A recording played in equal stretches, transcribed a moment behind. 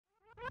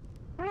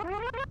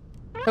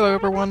Hello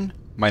everyone,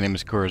 my name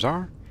is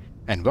Kurazar,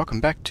 and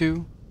welcome back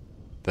to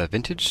the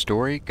Vintage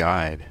Story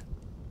Guide.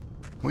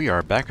 We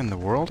are back in the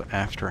world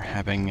after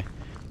having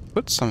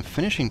put some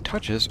finishing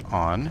touches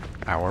on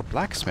our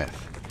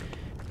blacksmith.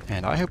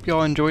 And I hope you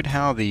all enjoyed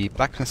how the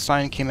blacksmith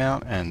sign came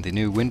out and the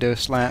new window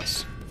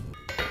slats,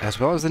 as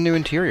well as the new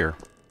interior.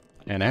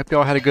 And I hope you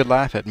all had a good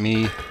laugh at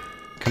me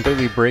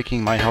completely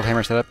breaking my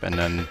Hellhammer setup and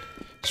then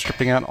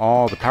stripping out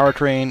all the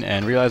powertrain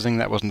and realizing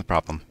that wasn't the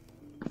problem.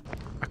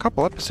 A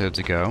couple episodes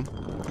ago,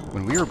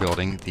 when we were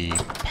building the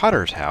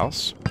potter's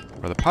house,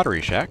 or the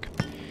pottery shack,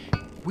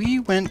 we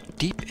went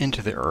deep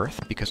into the earth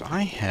because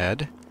I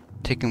had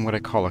taken what I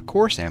call a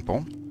core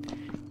sample,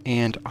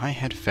 and I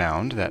had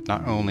found that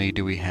not only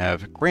do we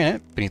have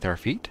granite beneath our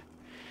feet,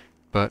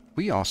 but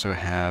we also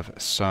have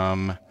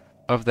some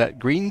of that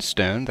green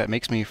stone that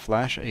makes me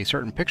flash a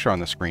certain picture on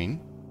the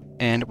screen,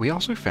 and we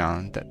also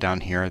found that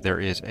down here there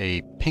is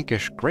a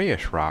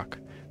pinkish-grayish rock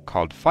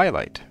called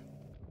phyllite.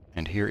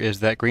 And here is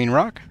that green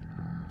rock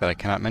that I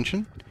cannot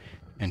mention,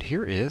 and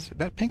here is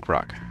that pink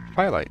rock,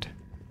 phyllite.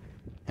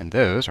 And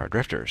those are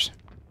drifters.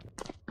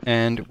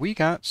 And we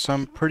got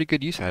some pretty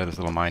good use out of this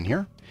little mine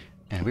here,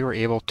 and we were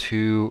able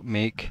to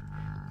make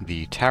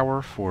the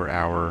tower for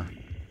our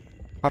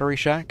pottery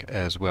shack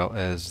as well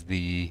as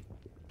the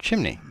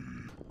chimney.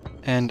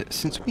 And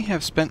since we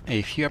have spent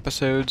a few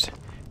episodes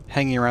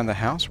hanging around the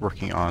house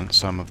working on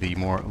some of the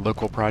more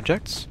local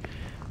projects,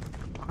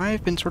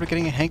 I've been sort of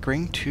getting a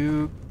hankering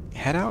to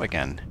head out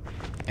again,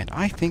 and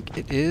I think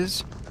it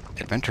is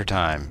adventure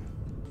time.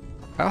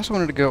 I also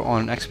wanted to go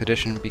on an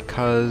expedition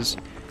because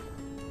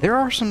there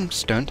are some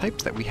stone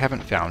types that we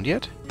haven't found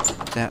yet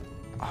that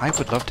I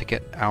would love to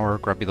get our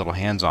grubby little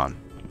hands on.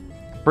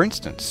 For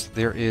instance,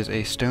 there is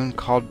a stone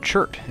called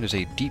chert. It is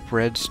a deep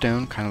red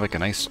stone, kind of like a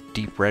nice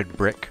deep red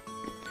brick,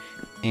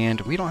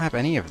 and we don't have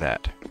any of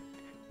that.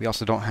 We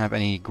also don't have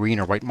any green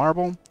or white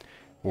marble,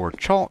 or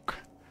chalk,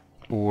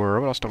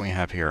 or what else don't we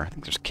have here? I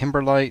think there's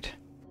kimberlite.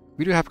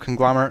 We do have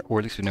conglomerate, or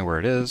at least we know where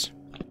it is.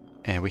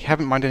 And we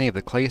haven't mined any of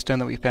the clay stone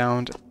that we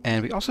found,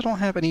 and we also don't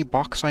have any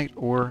bauxite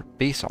or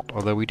basalt,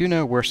 although we do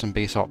know where some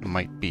basalt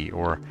might be,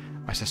 or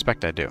I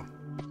suspect I do.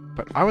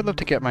 But I would love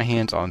to get my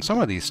hands on some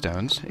of these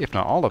stones, if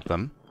not all of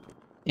them,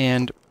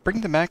 and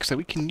bring them back so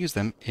we can use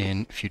them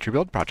in future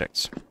build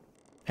projects.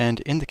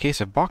 And in the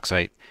case of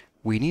bauxite,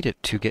 we need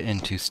it to get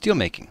into steel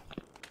making.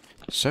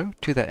 So,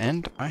 to that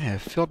end, I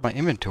have filled my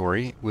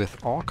inventory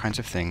with all kinds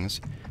of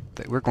things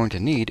that we're going to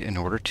need in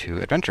order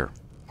to adventure,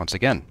 once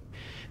again.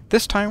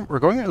 This time, we're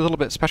going a little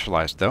bit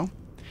specialized, though,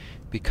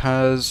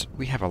 because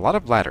we have a lot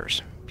of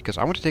ladders, because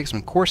I want to take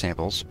some core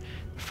samples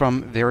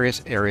from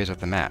various areas of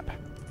the map.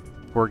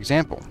 For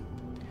example,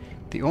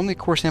 the only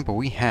core sample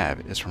we have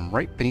is from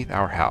right beneath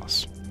our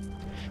house.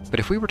 But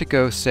if we were to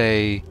go,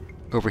 say,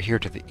 over here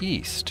to the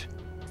east,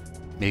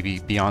 maybe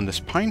beyond this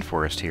pine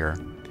forest here,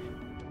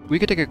 we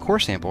could take a core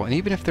sample, and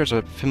even if there's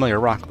a familiar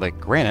rock like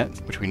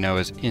granite, which we know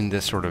is in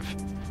this sort of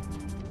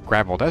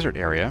gravel desert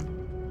area,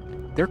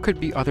 there could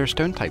be other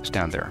stone types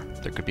down there.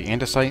 There could be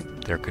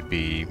andesite, there could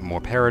be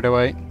more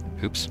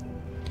peridoite, oops.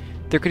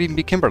 There could even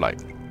be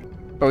kimberlite.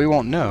 But we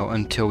won't know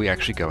until we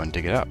actually go and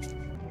dig it up.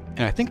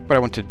 And I think what I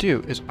want to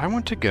do is I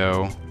want to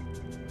go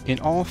in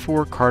all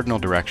four cardinal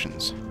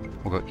directions.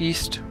 We'll go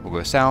east, we'll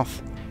go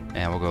south,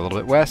 and we'll go a little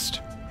bit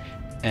west,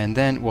 and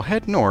then we'll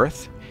head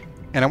north,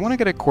 and I want to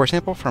get a core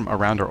sample from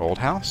around our old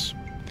house,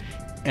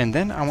 and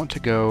then I want to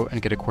go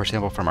and get a core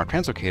sample from our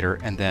translocator,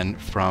 and then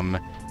from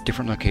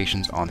different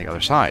locations on the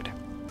other side.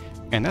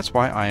 And that's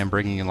why I am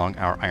bringing along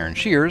our iron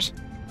shears,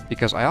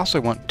 because I also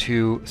want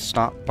to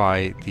stop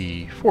by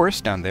the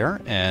forest down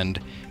there and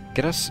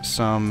get us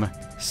some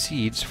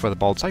seeds for the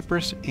bald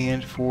cypress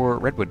and for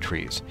redwood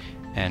trees,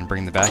 and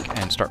bring them back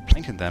and start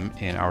planting them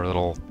in our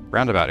little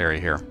roundabout area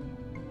here.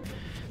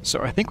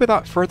 So I think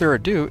without further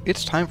ado,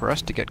 it's time for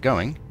us to get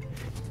going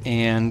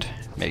and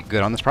make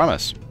good on this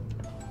promise.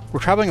 We're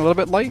traveling a little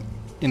bit light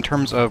in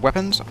terms of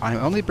weapons. I'm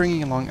only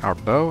bringing along our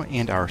bow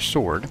and our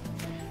sword,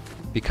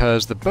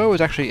 because the bow is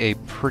actually a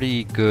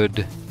pretty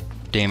good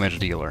damage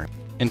dealer.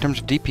 In terms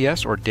of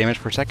DPS, or damage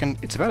per second,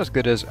 it's about as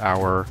good as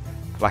our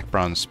black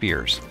bronze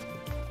spears.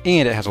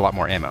 And it has a lot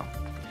more ammo.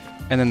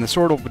 And then the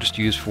sword we'll just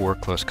use for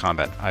close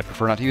combat. I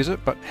prefer not to use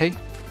it, but hey,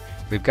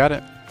 we've got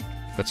it.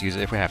 Let's use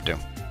it if we have to.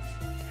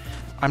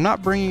 I'm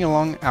not bringing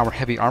along our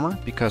heavy armor,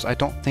 because I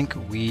don't think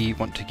we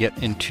want to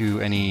get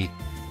into any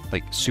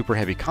super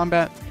heavy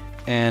combat,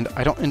 and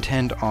I don't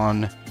intend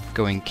on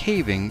going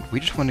caving.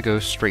 We just want to go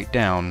straight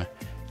down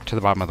to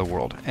the bottom of the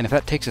world. And if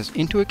that takes us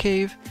into a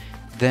cave,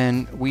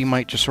 then we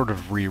might just sort of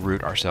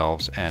reroute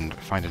ourselves and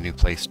find a new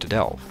place to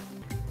delve.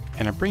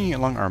 And I'm bringing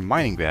along our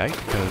mining bag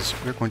because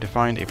we're going to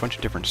find a bunch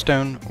of different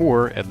stone,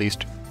 or at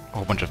least a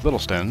whole bunch of little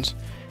stones,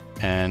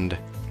 and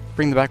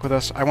bring them back with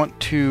us. I want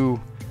to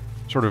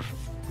sort of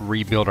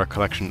rebuild our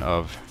collection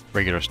of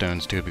regular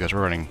stones too, because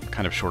we're running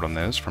kind of short on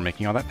those from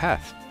making all that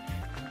path.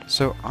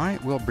 So I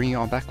will bring you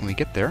all back when we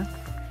get there,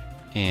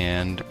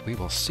 and we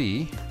will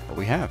see what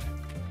we have.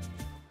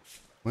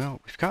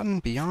 Well, we've gotten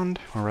beyond,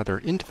 or rather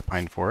into the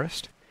pine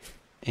forest,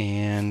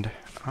 And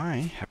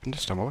I happened to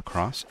stumble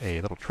across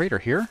a little trader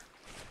here.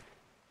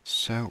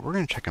 So we're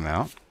going to check him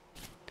out.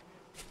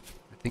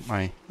 I think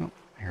my... Oh,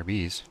 I hear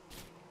bees.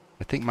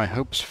 I think my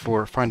hopes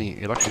for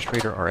finding a luxury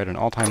trader are at an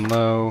all-time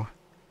low.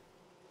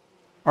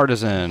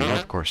 Artisan,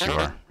 of course you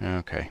are.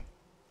 Okay.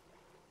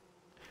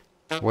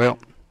 Well,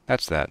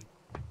 that's that.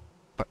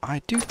 But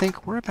I do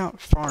think we're about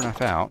far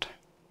enough out.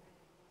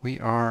 We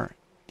are...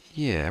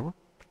 Yeah, we're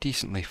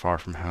decently far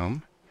from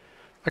home.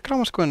 I could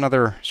almost go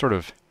another sort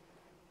of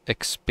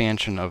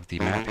expansion of the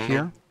map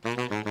here,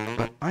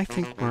 but I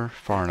think we're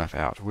far enough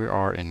out. We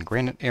are in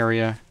Granite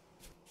area,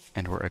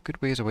 and we're a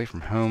good ways away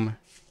from home.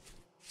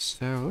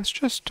 So let's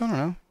just, I don't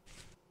know,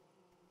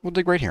 we'll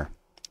dig right here.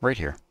 Right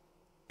here.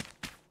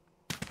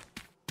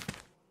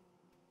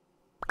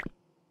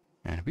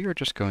 And we are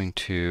just going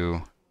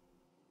to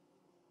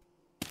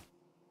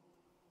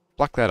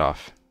block that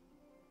off.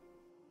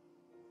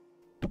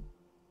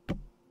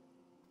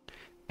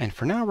 And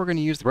for now, we're going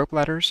to use the rope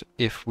ladders.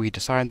 If we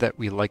decide that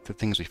we like the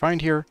things we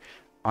find here,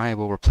 I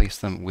will replace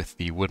them with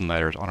the wooden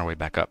ladders on our way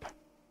back up.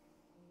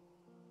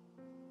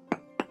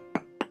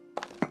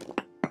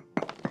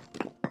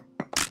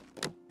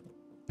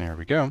 There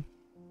we go.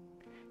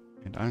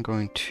 And I'm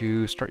going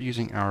to start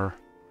using our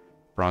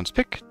bronze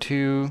pick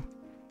to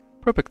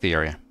pro-pick the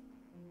area.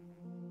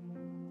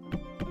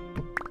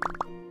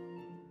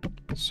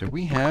 So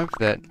we have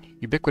that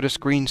ubiquitous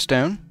green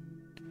stone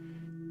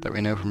that we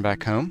know from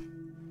back home.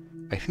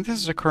 I think this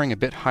is occurring a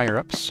bit higher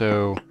up,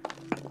 so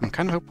I'm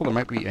kind of hopeful there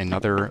might be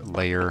another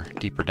layer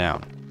deeper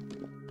down.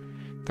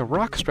 The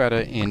rock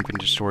strata in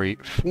Vintage Story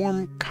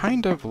form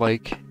kind of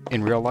like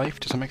in real life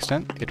to some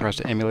extent. It tries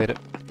to emulate it,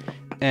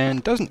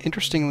 and does an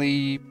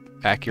interestingly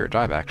accurate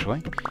job,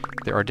 actually.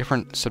 There are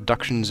different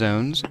subduction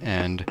zones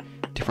and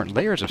different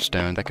layers of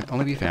stone that can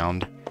only be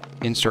found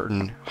in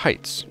certain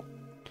heights.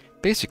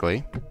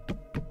 Basically,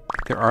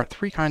 there are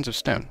three kinds of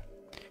stone.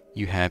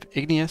 You have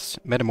igneous,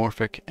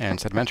 metamorphic, and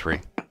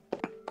sedimentary.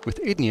 With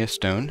igneous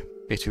stone,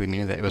 basically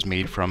meaning that it was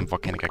made from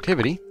volcanic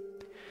activity.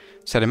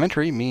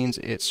 Sedimentary means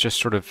it's just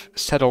sort of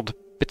settled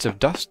bits of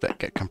dust that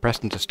get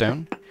compressed into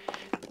stone.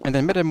 And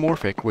then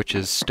metamorphic, which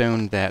is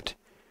stone that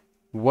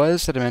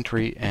was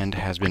sedimentary and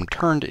has been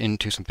turned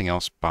into something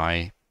else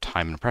by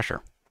time and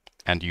pressure,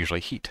 and usually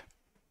heat.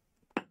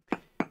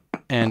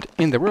 And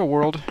in the real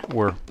world,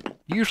 or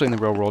usually in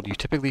the real world, you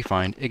typically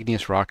find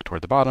igneous rock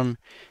toward the bottom,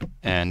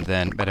 and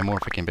then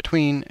metamorphic in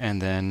between,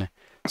 and then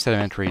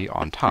sedimentary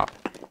on top.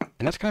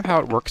 And that's kind of how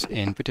it works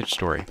in Vintage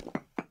Story.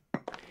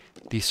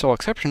 The sole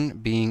exception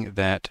being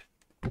that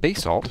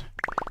basalt,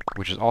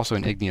 which is also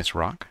an igneous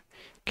rock,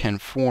 can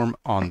form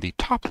on the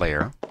top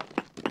layer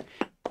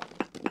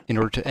in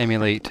order to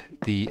emulate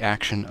the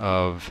action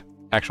of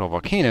actual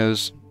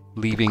volcanoes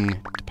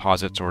leaving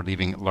deposits or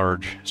leaving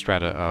large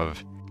strata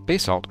of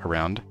basalt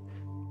around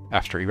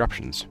after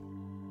eruptions.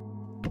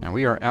 Now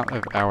we are out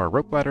of our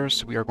rope ladders,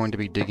 so we are going to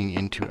be digging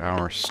into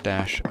our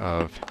stash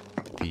of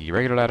the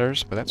regular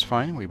ladders, but that's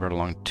fine. We brought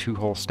along 2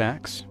 whole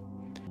stacks.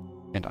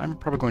 And I'm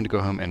probably going to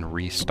go home and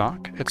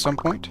restock at some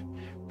point,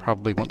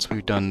 probably once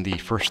we've done the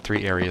first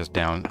 3 areas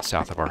down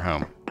south of our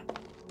home.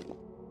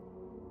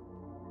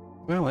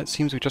 Well, it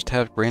seems we just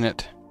have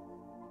granite,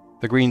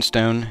 the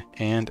greenstone,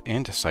 and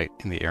andesite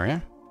in the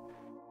area.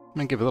 I'm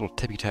going to give a little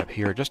tippy-tap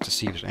here just to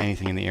see if there's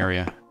anything in the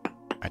area.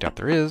 I doubt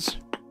there is.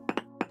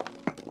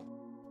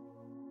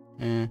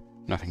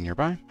 Nothing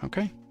nearby.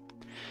 Okay.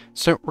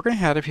 So we're going to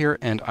head out of here,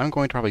 and I'm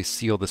going to probably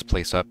seal this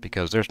place up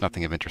because there's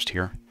nothing of interest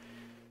here.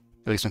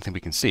 At least nothing we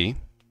can see.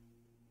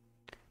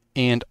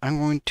 And I'm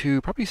going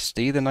to probably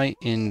stay the night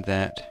in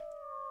that...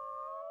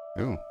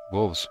 Ooh,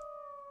 wolves.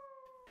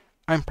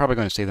 I'm probably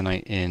going to stay the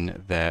night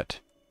in that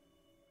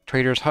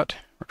trader's hut,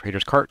 or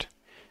trader's cart,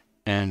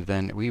 and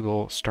then we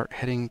will start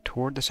heading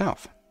toward the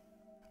south.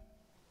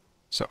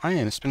 So I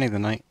am spending the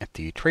night at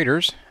the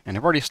trader's, and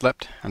I've already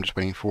slept. I'm just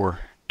waiting for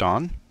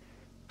dawn.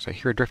 So I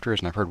hear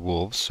drifters and I've heard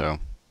wolves, so...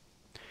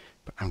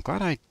 But I'm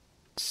glad I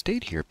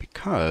stayed here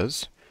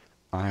because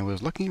I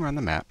was looking around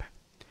the map,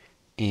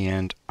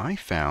 and I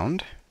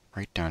found,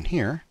 right down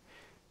here,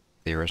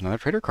 there is another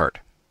trader cart.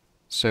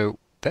 So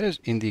that is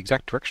in the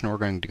exact direction we're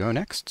going to go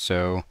next,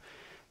 so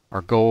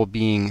our goal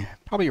being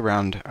probably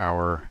around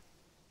our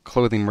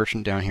clothing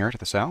merchant down here to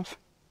the south.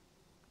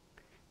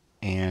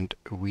 And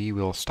we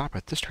will stop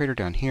at this trader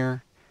down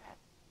here,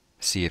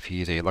 see if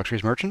he's a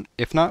luxuries merchant.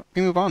 If not,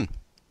 we move on.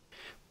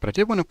 But I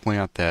did want to point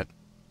out that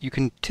you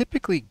can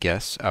typically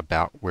guess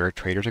about where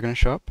traders are going to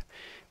show up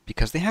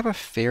because they have a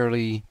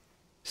fairly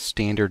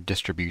standard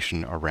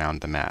distribution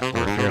around the map,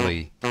 or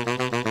fairly...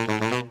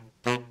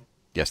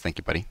 Yes, thank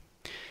you, buddy.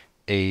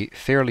 A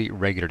fairly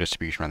regular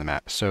distribution around the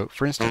map. So,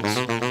 for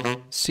instance,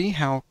 see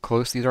how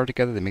close these are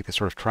together? They make this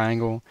sort of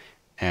triangle,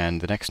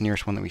 and the next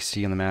nearest one that we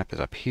see on the map is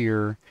up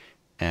here,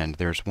 and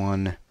there's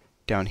one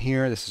down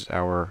here. This is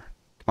our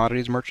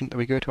commodities merchant that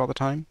we go to all the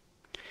time.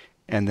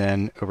 And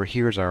then over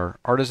here is our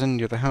artisan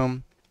near the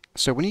home.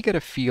 So when you get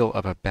a feel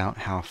of about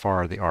how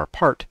far they are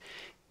apart,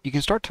 you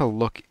can start to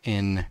look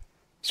in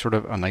sort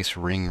of a nice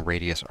ring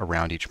radius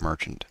around each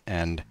merchant.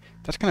 And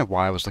that's kind of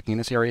why I was looking in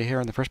this area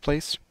here in the first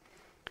place.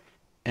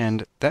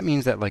 And that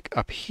means that, like,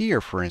 up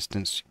here, for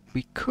instance,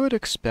 we could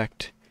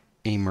expect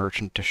a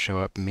merchant to show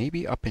up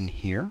maybe up in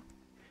here.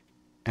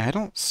 And I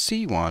don't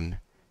see one,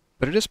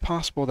 but it is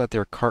possible that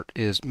their cart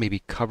is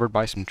maybe covered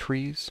by some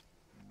trees.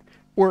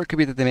 Or it could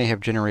be that they may have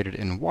generated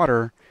in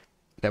water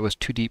that was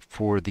too deep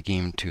for the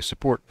game to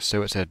support,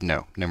 so it said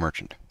no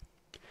merchant.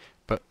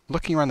 But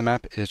looking around the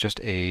map is just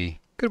a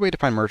good way to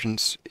find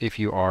merchants if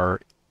you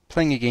are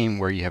playing a game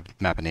where you have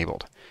map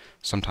enabled.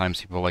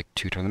 Sometimes people like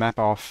to turn the map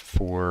off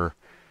for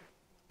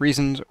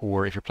reasons,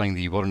 or if you're playing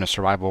the wilderness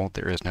survival,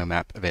 there is no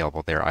map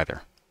available there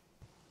either.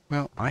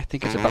 Well, I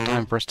think it's about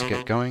time for us to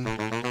get going,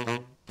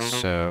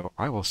 so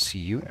I will see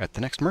you at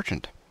the next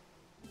merchant.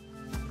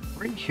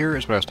 Right here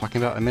is what I was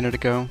talking about a minute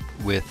ago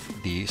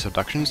with the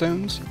subduction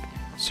zones.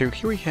 So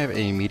here we have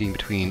a meeting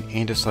between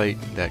andesite,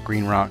 that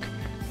green rock,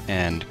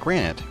 and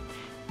granite.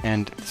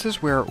 And this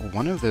is where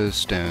one of those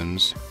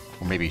stones,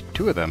 or maybe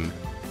two of them,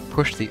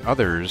 push the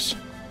others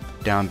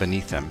down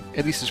beneath them,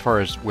 at least as far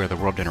as where the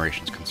world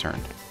generation is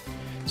concerned.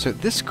 So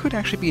this could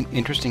actually be an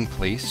interesting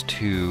place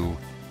to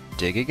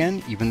dig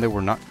again, even though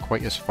we're not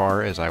quite as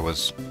far as I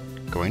was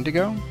going to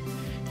go.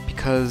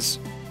 Because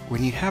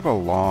when you have a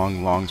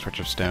long stretch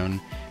of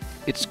stone,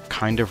 it's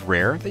kind of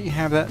rare that you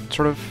have that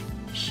sort of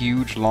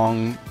huge,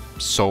 long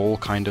soul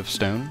kind of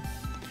stone.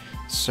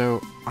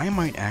 So I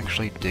might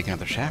actually dig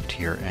another shaft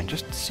here and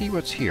just see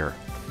what's here.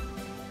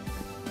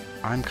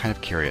 I'm kind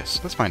of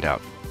curious. Let's find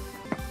out.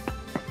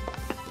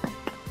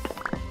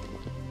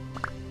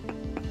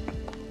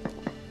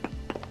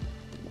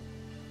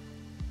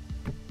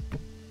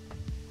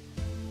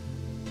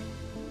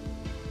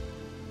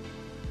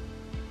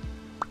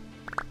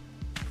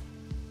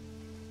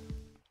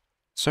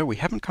 So we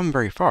haven't come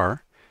very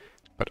far,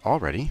 but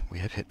already we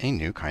have hit a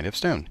new kind of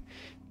stone.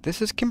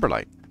 This is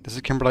kimberlite. This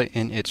is kimberlite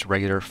in its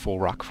regular full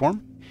rock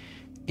form,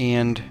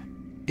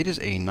 and it is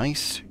a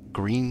nice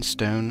green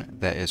stone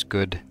that is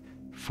good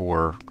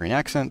for green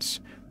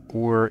accents,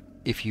 or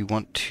if you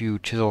want to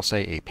chisel,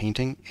 say, a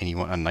painting and you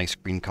want a nice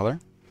green color.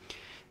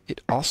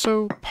 It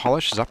also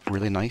polishes up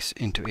really nice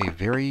into a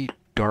very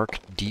dark,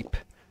 deep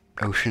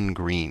ocean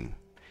green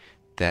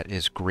that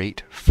is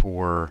great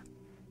for,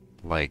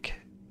 like,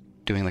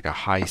 doing like a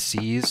high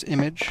seas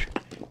image,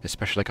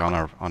 especially like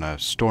on a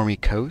stormy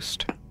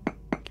coast.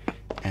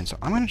 And so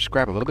I'm going to just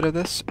grab a little bit of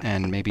this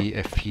and maybe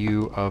a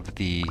few of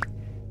the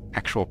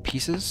actual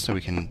pieces so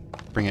we can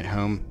bring it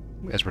home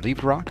as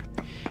relieved rock,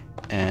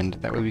 and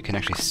that way we can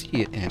actually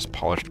see it in its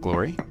polished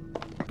glory.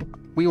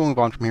 We will move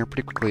on from here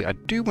pretty quickly. I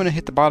do want to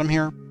hit the bottom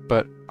here,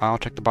 but I'll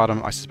check the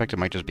bottom. I suspect it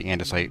might just be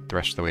andesite the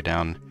rest of the way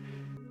down.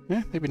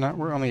 Maybe not.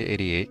 We're only at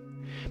 88.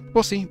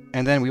 We'll see,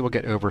 and then we will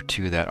get over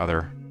to that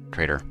other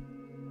trader.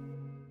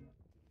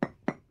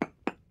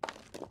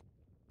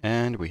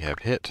 And we have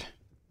hit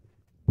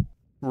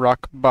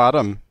rock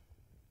bottom.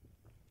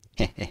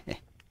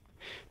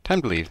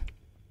 Time to leave.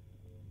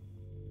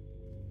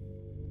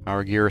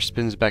 Our gear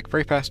spins back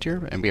very fast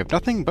here, and we have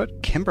nothing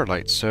but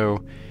kimberlite,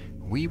 so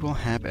we will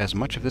have as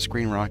much of this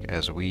green rock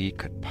as we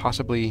could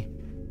possibly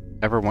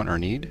ever want or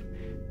need.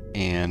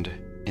 And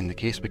in the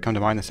case we come to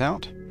mine this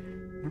out,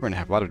 we're going to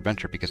have a lot of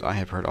adventure because I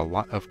have heard a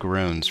lot of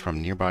groans from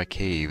nearby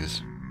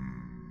caves.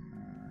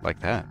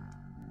 Like that.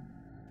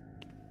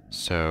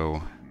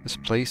 So this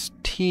place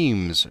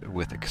teems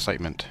with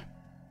excitement.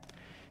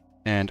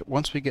 And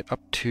once we get up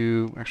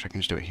to... Actually, I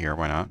can just do it here.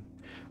 Why not?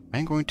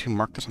 I'm going to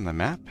mark this on the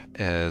map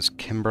as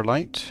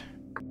kimberlite.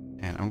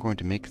 And I'm going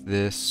to make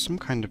this some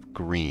kind of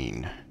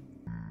green.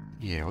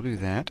 Yeah, we'll do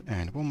that.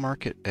 And we'll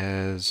mark it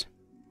as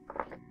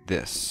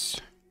this.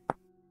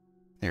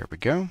 There we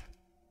go.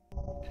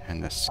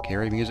 And the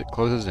scary music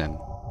closes in.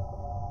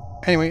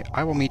 Anyway,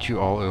 I will meet you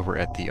all over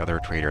at the other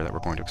trader that we're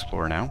going to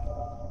explore now.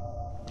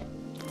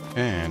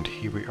 And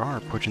here we are,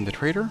 approaching the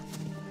trader.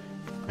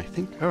 I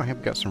think... Oh, I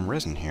have got some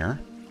resin here.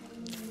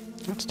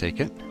 Let's take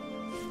it.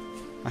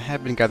 I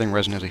have been gathering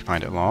resin as we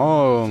find it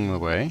along the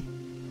way.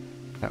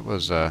 That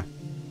was a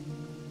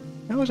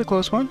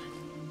close one.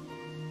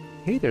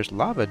 Hey, there's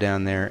lava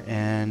down there,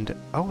 and...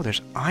 Oh,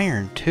 there's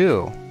iron,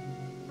 too.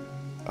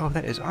 Oh,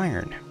 that is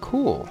iron.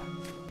 Cool.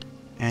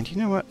 And you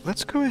know what?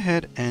 Let's go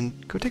ahead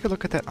and go take a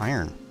look at that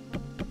iron.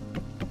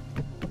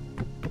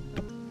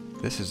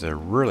 This is a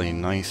really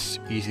nice,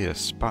 easy to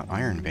spot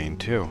iron vein,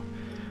 too.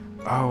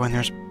 Oh, and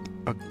there's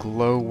a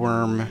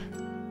glowworm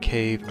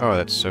cave. Oh,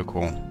 that's so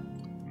cool.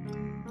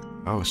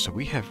 Oh, so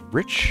we have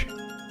rich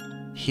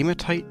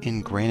hematite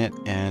in granite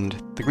and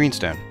the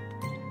greenstone.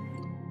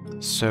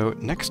 So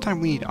next time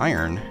we need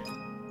iron,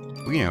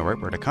 we know right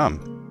where to come.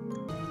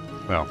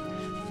 Well,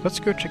 let's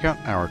go check out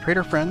our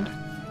trader friend.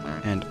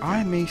 And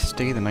I may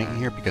stay the night in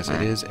here because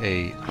it is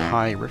a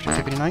high rift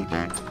activity night.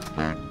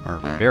 Or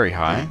very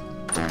high.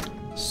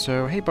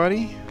 So, hey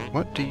buddy,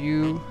 what do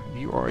you...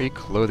 You are a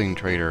clothing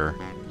trader.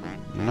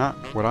 Not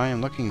what I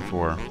am looking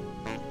for.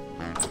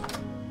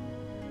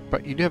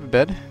 But you do have a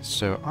bed,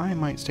 so I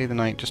might stay the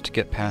night just to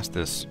get past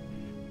this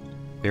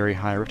very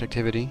high rift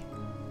activity.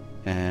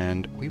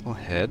 And we will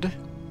head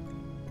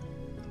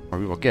where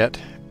we will get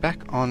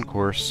back on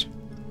course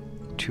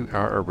to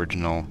our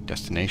original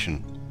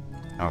destination.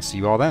 I'll see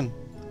you all then.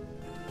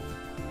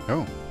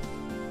 Oh,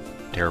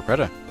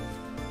 terracotta.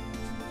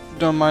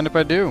 Don't mind if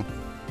I do.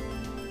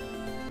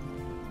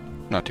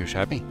 Not too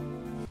shabby.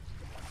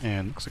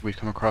 And looks like we've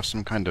come across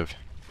some kind of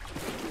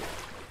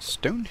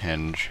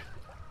Stonehenge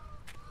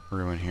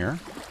ruin here.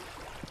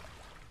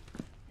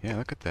 Yeah,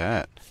 look at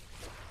that.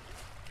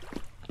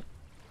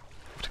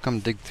 Have to come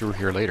dig through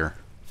here later.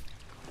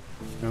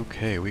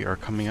 Okay, we are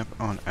coming up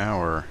on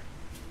our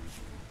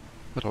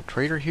little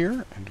trader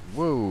here, and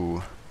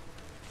whoa.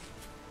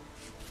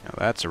 Now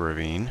that's a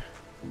ravine.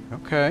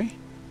 Okay.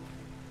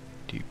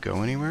 Do you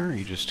go anywhere, or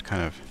you just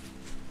kind of...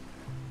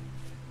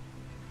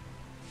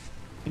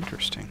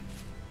 Interesting.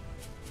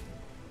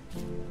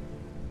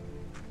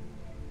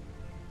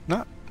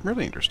 Not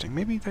really interesting.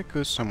 Maybe that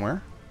goes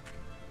somewhere.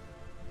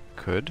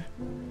 Could.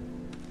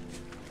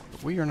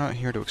 But we are not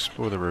here to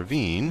explore the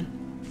ravine.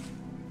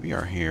 We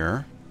are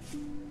here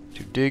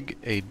to dig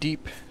a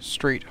deep,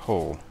 straight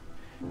hole.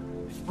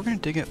 We're going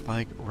to dig it,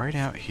 like, right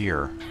out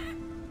here.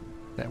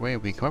 That way,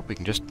 when we come up, we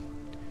can just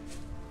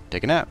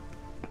take a nap.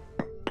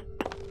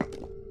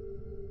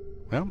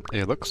 Well,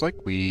 it looks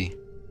like we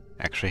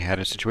actually had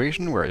a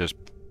situation where it just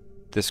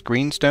this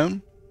green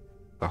stone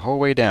the whole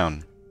way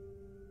down.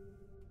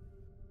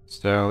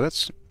 So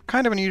that's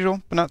kind of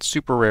unusual, but not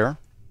super rare.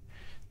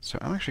 So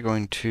I'm actually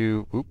going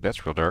to... Oop,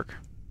 that's real dark.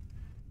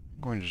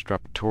 I'm going to just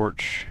drop a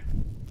torch,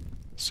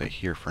 say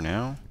here for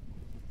now.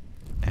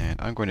 And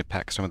I'm going to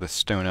pack some of this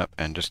stone up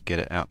and just get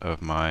it out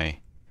of my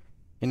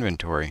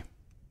inventory.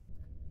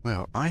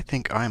 Well, I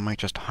think I might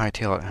just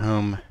hightail it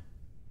home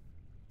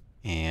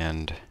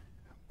and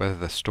weather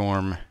the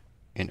storm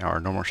in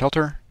our normal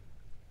shelter.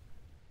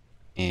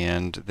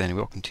 And then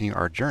we'll continue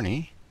our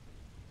journey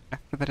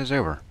after that is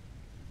over.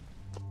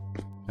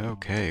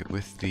 Okay,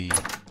 with the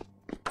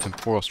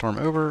temporal storm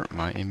over,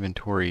 my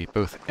inventory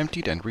both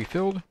emptied and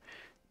refilled,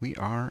 we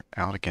are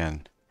out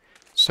again.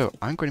 So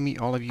I'm going to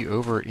meet all of you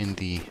over in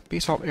the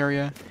basalt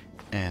area,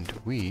 and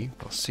we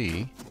will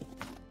see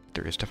what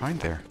there is to find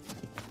there.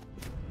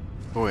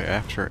 Boy,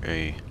 after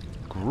a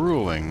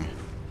grueling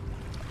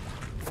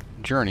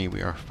journey,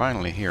 we are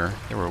finally here.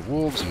 There were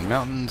wolves and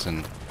mountains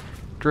and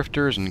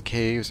drifters and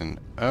caves, and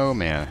oh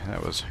man,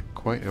 that was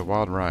quite a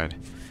wild ride.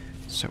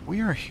 So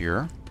we are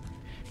here.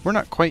 We're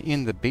not quite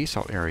in the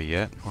basalt area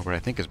yet, or what I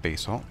think is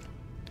basalt.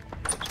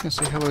 Just gonna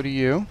say hello to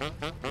you.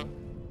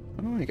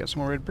 Oh, you got some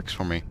more red bricks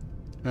for me.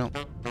 Well,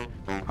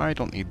 I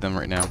don't need them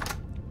right now.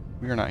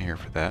 We are not here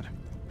for that.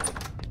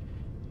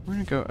 We're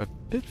gonna go a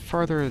bit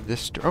farther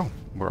this... Oh,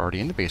 we're already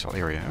in the basalt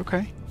area.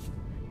 Okay.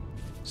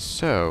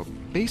 So,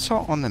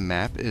 basalt on the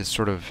map is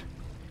sort of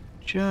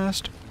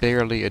just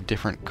barely a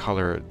different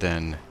color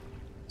than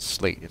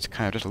slate. It's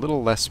kind of just a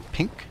little less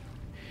pink.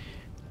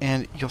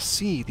 And you'll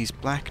see these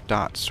black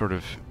dots sort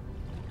of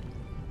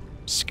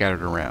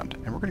scattered around.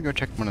 And we're going to go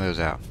check one of those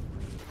out.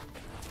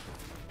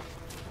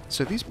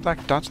 So these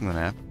black dots on the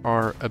map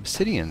are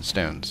obsidian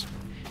stones.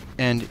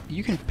 And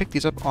you can pick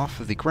these up off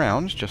of the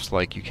ground, just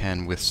like you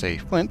can with, say,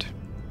 flint.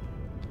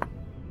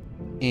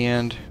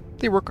 And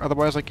they work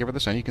otherwise like every other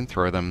stone. You can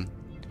throw them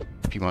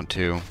if you want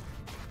to.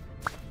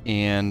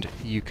 And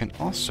you can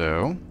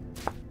also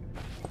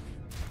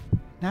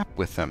nap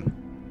with them.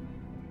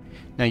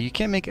 Now, you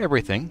can't make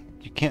everything.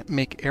 You can't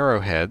make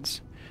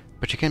arrowheads,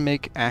 but you can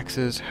make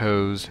axes,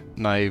 hoes,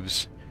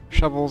 knives,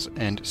 shovels,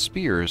 and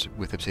spears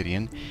with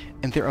obsidian,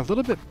 and they're a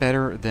little bit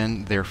better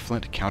than their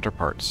flint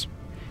counterparts.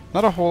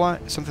 Not a whole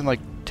lot, something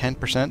like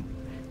 10%,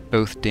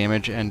 both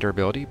damage and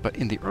durability, but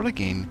in the early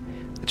game,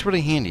 it's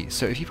really handy.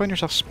 So if you find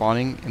yourself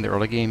spawning in the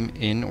early game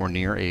in or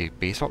near a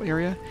basalt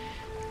area,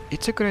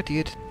 it's a good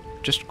idea to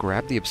just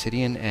grab the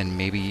obsidian and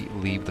maybe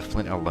leave the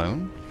flint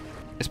alone,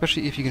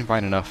 especially if you can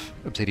find enough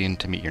obsidian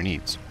to meet your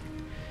needs.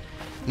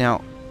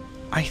 Now,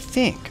 I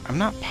think, I'm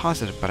not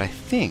positive, but I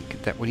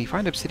think that when you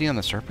find obsidian on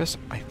the surface,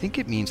 I think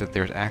it means that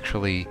there's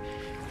actually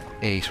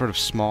a sort of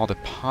small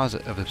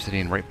deposit of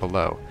obsidian right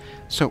below.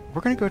 So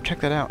we're going to go check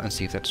that out and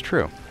see if that's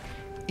true.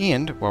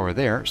 And while we're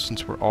there,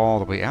 since we're all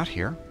the way out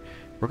here,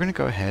 we're going to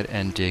go ahead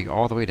and dig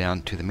all the way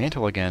down to the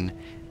mantle again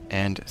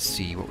and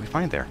see what we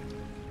find there.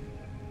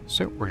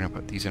 So we're going to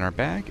put these in our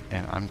bag,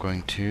 and I'm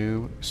going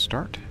to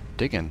start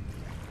digging.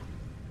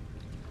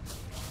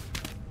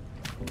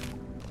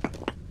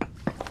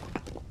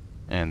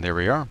 And there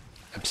we are.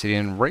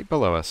 Obsidian right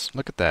below us.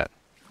 Look at that.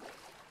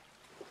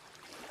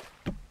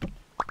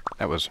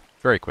 That was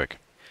very quick.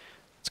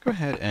 Let's go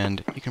ahead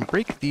and you can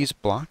break these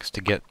blocks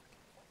to get,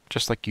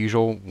 just like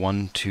usual,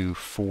 1 to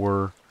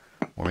 4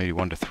 or maybe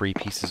 1 to 3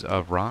 pieces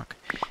of rock.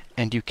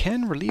 And you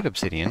can relieve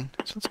obsidian.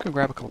 So let's go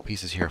grab a couple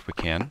pieces here if we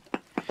can.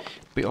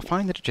 But you'll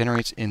find that it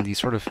generates in these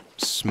sort of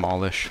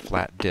smallish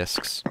flat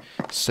discs.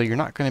 So you're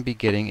not going to be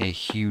getting a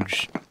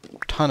huge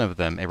ton of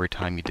them every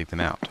time you dig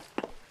them out.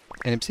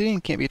 And obsidian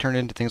can't be turned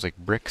into things like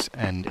bricks,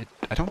 and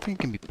I don't think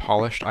it can be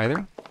polished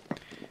either.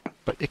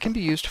 But it can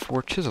be used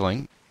for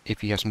chiseling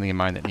if you have something in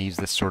mind that needs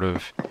this sort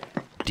of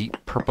deep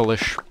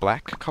purplish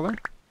black color.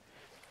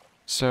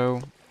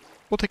 So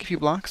we'll take a few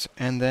blocks,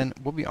 and then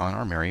we'll be on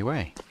our merry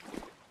way.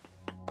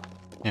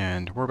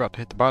 And we're about to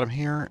hit the bottom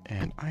here,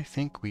 and I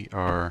think we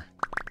are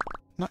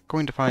not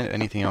going to find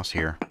anything else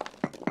here.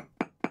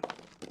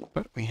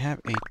 But we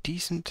have a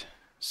decent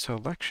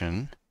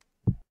selection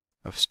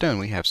of stone.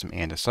 We have some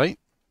andesite.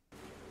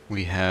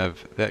 We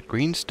have that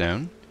green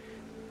stone.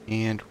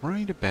 And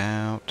right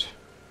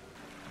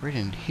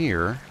in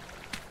here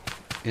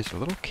is a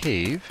little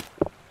cave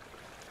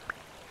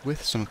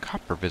with some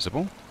copper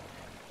visible.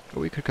 But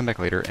we could come back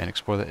later and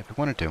explore that if we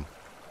wanted to.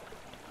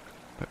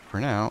 But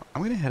for now,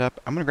 I'm going to head up.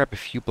 I'm going to grab a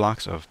few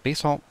blocks of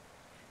basalt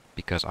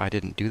because I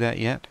didn't do that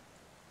yet.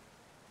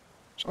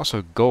 There's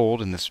also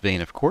gold in this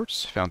vein of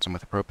quartz. Found some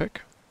with a pro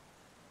pick.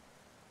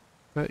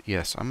 But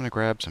yes, I'm going to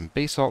grab some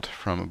basalt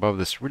from above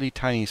this really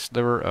tiny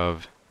sliver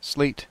of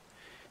slate.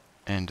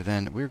 And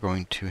then we're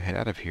going to head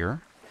out of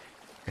here.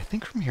 I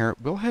think from here,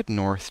 we'll head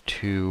north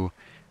to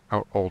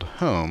our old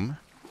home.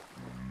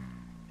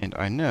 And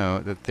I know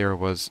that there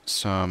was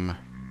some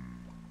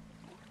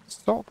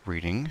salt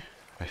reading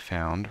I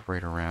found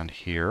right around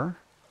here.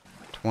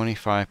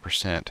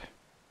 25%.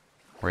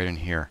 Right in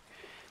here.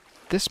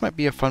 This might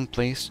be a fun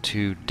place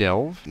to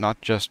delve,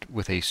 not just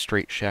with a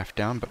straight shaft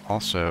down, but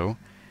also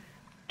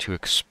to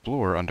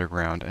explore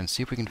underground and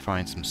see if we can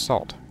find some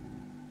salt.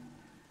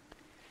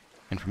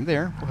 And from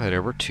there, we'll head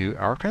over to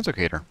our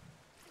translocator.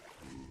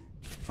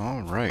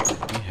 Alright,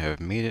 we have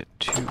made it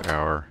to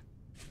our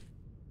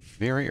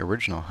very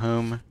original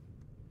home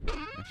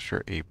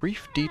after a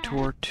brief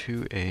detour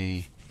to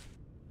a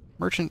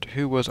merchant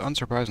who was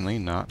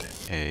unsurprisingly not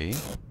a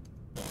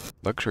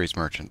luxuries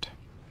merchant.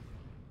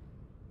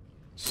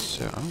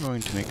 So I'm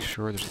going to make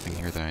sure there's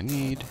something here that I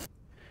need.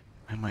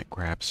 I might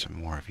grab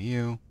some more of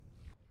you.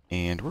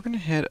 And we're going to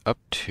head up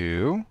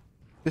to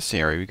this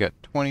area. We got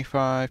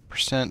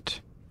 25%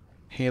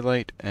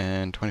 halite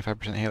and 25%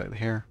 halite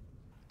here.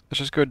 Let's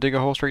just go dig a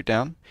hole straight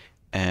down,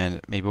 and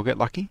maybe we'll get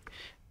lucky.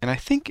 And I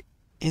think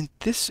in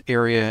this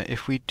area,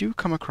 if we do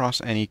come across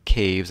any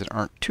caves that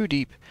aren't too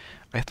deep,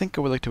 I think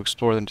I would like to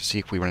explore them to see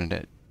if we run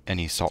into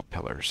any salt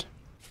pillars.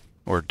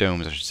 Or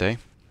domes, I should say.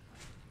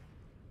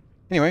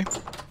 Anyway,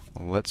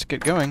 let's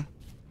get going.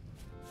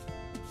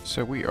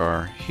 So we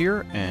are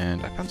here,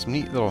 and I found some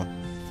neat little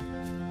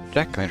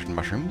jack-o'-lantern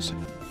mushrooms.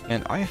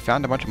 And I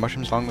found a bunch of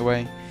mushrooms along the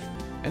way,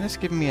 and it's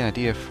given me an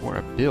idea for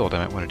a build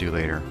I might want to do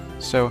later.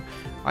 So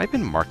I've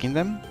been marking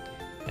them,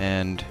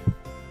 and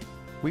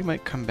we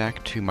might come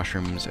back to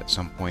mushrooms at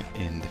some point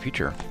in the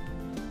future.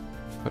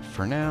 But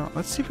for now,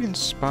 let's see if we can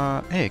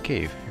spot... Hey, a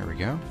cave. Here we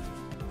go.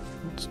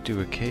 Let's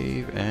do a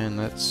cave, and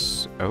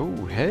let's...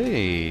 Oh,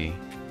 hey!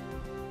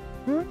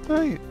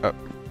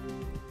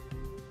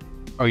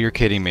 Oh, you're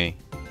kidding me.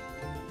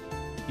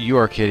 You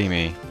are kidding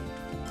me.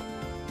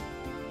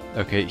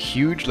 Okay,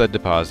 huge lead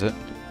deposit.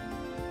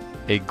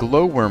 A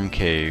glowworm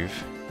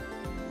cave.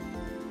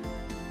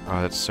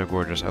 Oh, that's so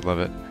gorgeous. I love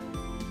it.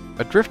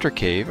 A drifter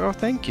cave. Oh,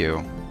 thank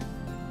you.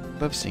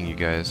 Love seeing you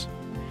guys.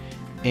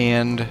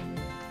 And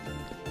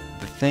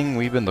the thing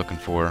we've been looking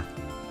for.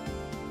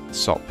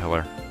 Salt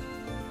pillar.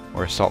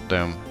 Or a salt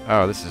dome.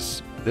 Oh,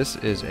 this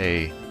is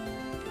a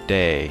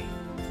day.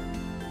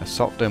 A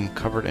salt dome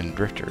covered in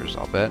drifters,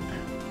 I'll bet.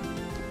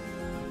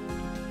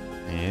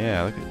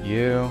 Yeah, look at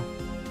you.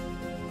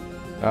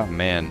 Oh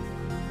man.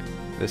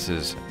 This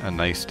is a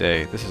nice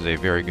day. This is a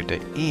very good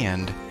day.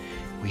 And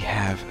we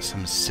have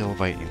some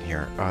sylvite in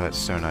here. Oh, that's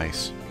so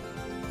nice.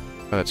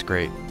 Oh, that's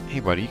great. Hey,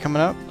 buddy, you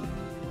coming up?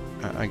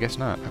 I guess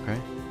not. Okay.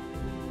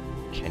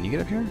 Can you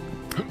get up here?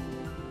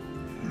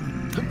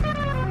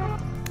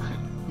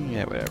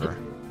 Yeah, whatever.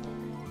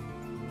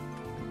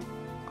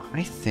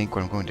 I think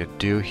what I'm going to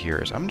do here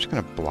is I'm just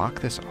going to block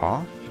this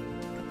off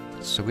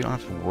so we don't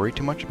have to worry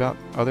too much about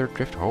other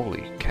drift.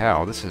 Holy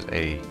cow, this is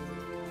a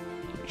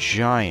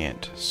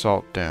giant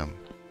salt dome.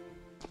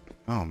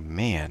 Oh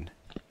man,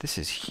 this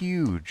is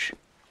huge.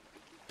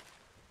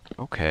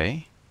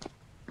 Okay.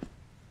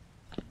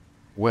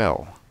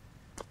 Well,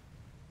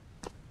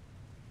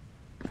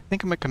 I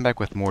think I might come back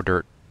with more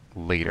dirt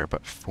later,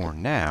 but for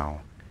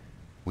now,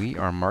 we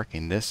are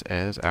marking this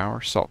as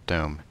our salt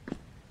dome.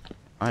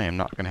 I am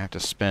not going to have to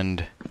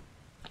spend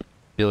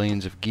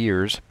billions of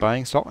gears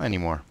buying salt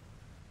anymore.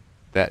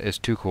 That is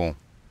too cool.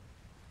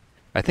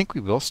 I think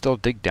we will still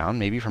dig down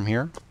maybe from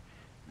here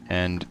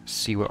and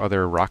see what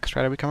other rock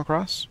strata we come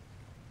across.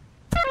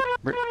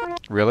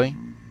 Really?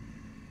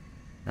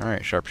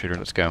 Alright, sharpshooter,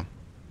 let's go.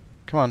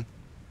 Come on.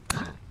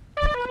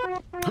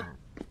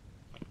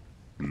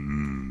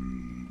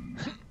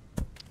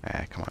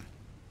 Ah, come on.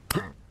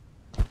 There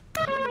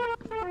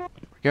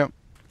we go.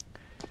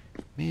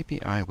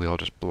 Maybe I will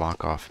just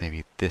block off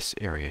maybe this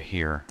area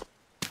here.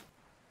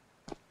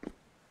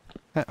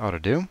 That ought to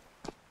do.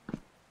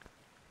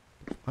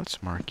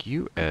 Let's mark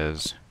you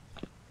as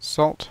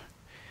salt.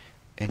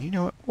 And you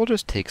know what? We'll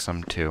just take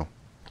some too.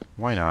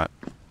 Why not?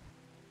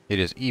 It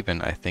is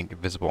even, I think,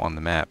 visible on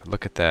the map.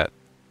 Look at that.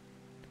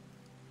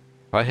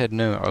 If I had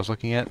known what I was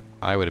looking at,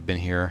 I would have been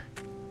here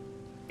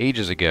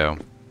ages ago.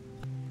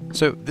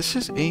 So this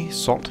is a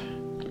salt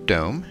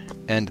dome,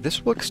 and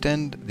this will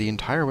extend the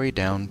entire way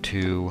down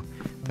to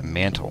the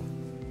mantle.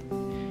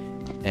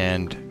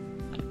 And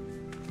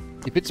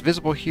if it's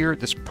visible here,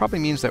 this probably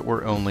means that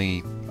we're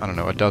only, I don't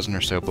know, a dozen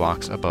or so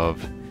blocks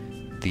above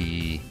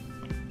the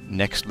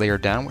next layer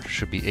down, which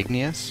should be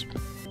igneous,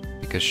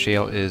 because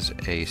shale is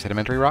a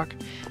sedimentary rock.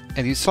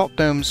 And these salt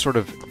domes sort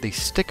of, they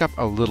stick up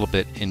a little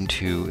bit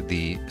into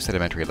the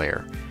sedimentary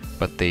layer,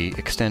 but they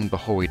extend the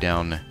whole way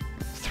down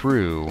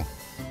through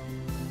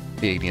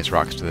the igneous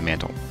rocks to the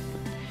mantle.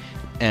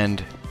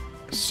 And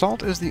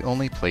salt is the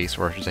only place,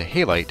 or I should say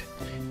halite,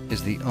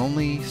 is the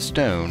only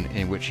stone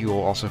in which you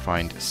will also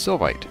find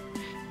sylvite.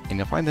 And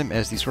you'll find them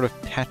as these sort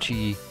of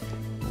patchy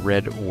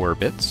red ore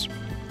bits.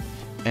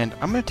 And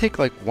I'm going to take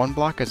like one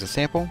block as a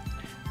sample,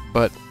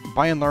 but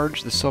by and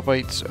large, the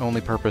sylvite's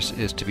only purpose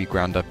is to be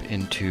ground up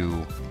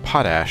into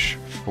potash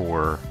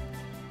for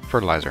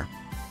fertilizer.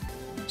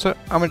 So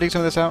I'm going to dig some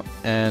of this out,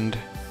 and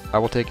I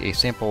will take a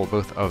sample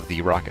both of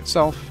the rock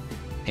itself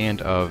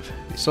and of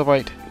the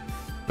sylvite,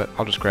 but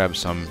I'll just grab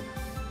some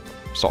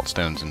salt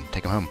stones and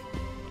take them home.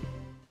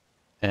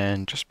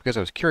 And just because I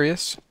was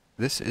curious,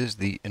 this is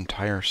the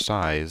entire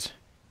size,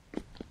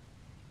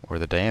 or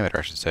the diameter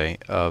I should say,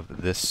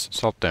 of this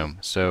salt dome.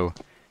 So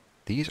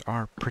these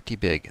are pretty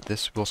big.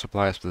 This will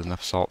supply us with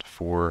enough salt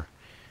for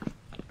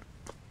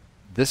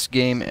this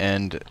game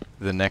and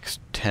the next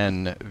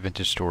 10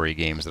 Vintage Story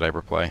games that I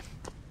ever play.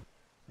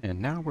 And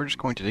now we're just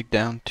going to dig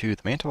down to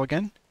the mantle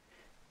again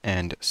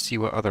and see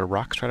what other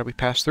rock strata we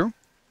pass through.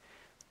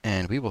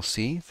 And we will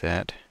see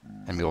that,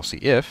 and we will see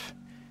if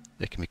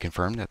it can be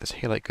confirmed that this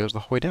halite goes the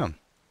whole way down.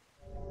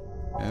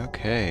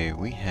 Okay,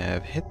 we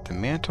have hit the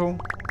mantle,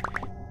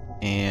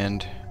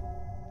 and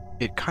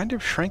it kind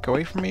of shrank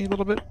away from me a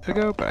little bit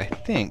ago, but I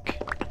think,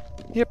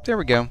 yep, there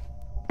we go.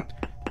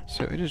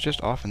 So it is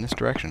just off in this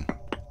direction.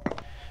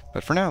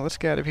 But for now, let's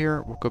get out of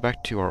here. We'll go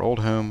back to our old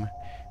home,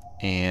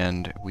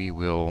 and we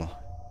will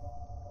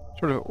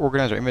sort of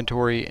organize our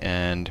inventory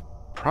and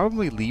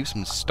probably leave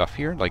some stuff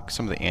here, like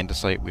some of the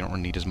andesite we don't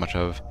really need as much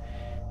of.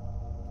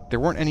 There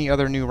weren't any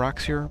other new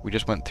rocks here. We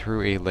just went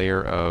through a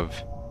layer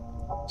of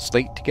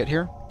slate to get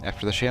here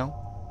after the shale.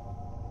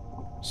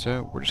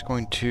 So we're just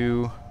going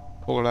to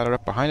pull our ladder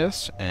up behind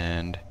us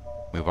and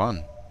move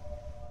on.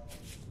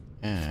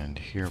 And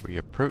here we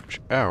approach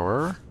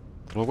our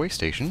little way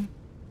station.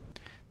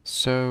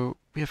 So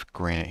we have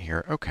granite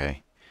here.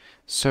 Okay.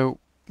 So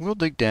we'll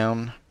dig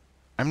down.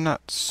 I'm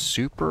not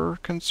super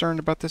concerned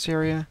about this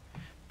area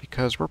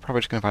because we're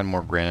probably just going to find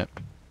more granite.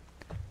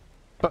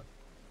 But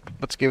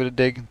let's give it a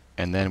dig,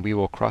 and then we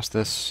will cross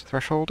this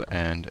threshold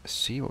and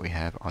see what we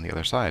have on the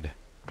other side.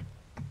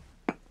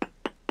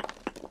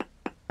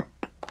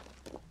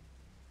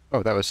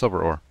 Oh, that was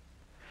silver ore.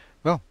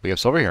 Well, we have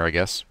silver here, I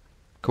guess.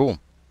 Cool.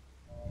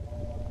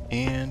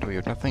 And we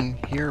have nothing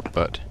here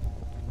but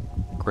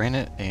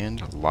granite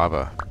and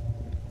lava.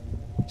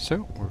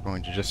 So we're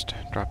going to just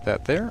drop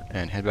that there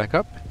and head back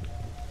up.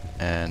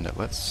 And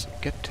let's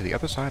get to the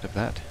other side of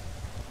that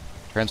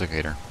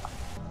translocator.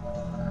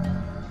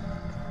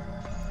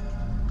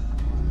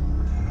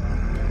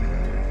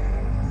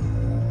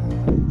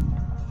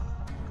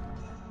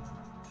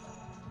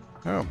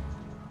 Oh.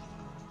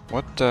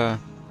 What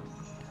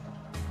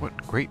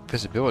great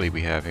visibility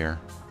we have here.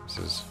 This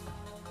is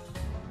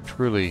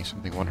truly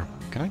something wonderful.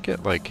 Can I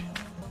get, like...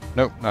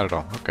 Nope, not at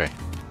all. Okay.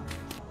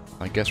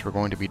 I guess we're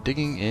going to be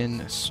digging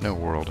in Snow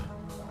World.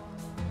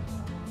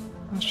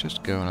 Let's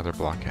just go another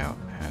block out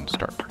and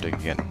start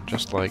digging again,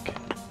 just like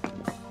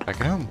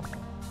back at home.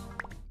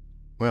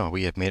 Well,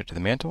 we have made it to the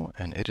mantle,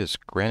 and it is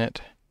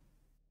granite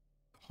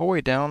the whole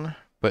way down,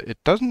 but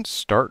it doesn't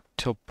start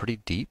till pretty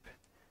deep.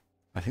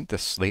 I think the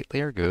slate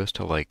layer goes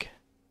to like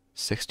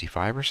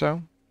 65 or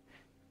so,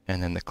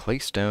 and then the clay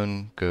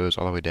stone goes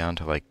all the way down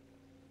to like,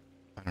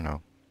 I don't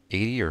know,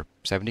 80 or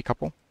 70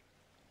 couple.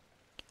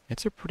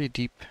 It's a pretty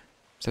deep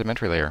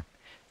sedimentary layer.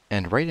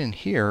 And right in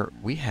here,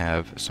 we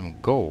have some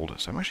gold.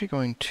 So I'm actually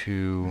going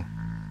to,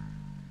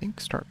 I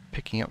think, start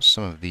picking up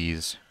some of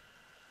these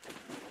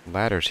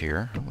ladders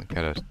here. Oh, we've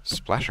got a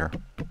splasher.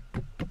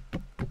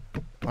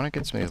 I want to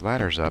get some of these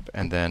ladders up,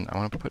 and then I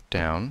want to put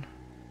down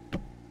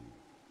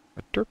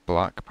a dirt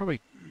block,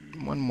 probably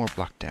one more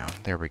block down.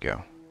 There we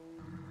go.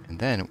 And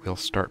then we'll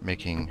start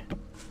making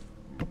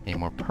a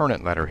more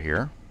permanent ladder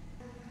here.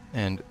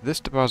 And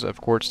this deposit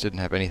of quartz didn't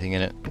have anything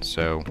in it,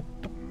 so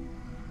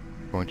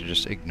I'm going to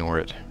just ignore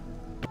it.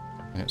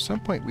 And at some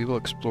point we will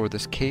explore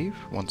this cave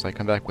once I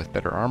come back with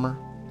better armor.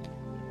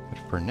 But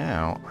for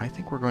now, I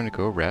think we're going to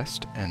go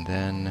rest, and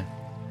then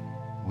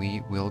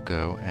we will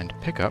go and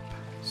pick up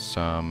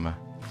some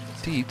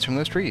seeds from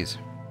those trees.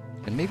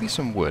 And maybe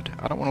some wood.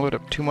 I don't want to load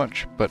up too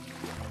much, but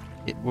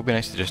it will be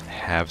nice to just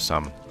have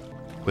some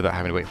without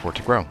having to wait for it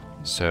to grow.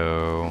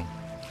 So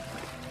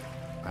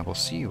I will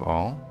see you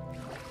all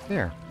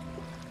there.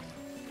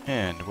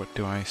 And what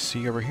do I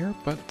see over here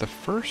but the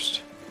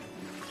first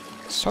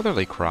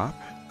southerly crop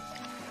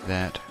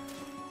that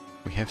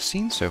we have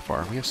seen so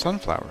far. We have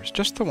sunflowers,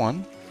 just the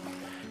one,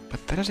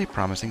 but that is a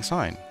promising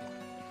sign.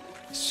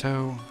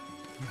 So,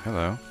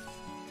 hello.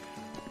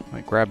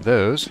 Might grab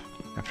those.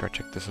 after I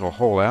check this little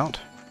hole out.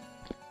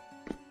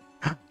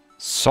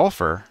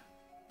 Sulfur?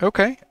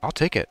 Okay, I'll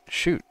take it.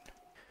 Shoot.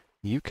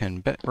 You can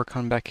bet we're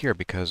coming back here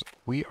because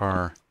we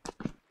are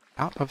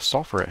out of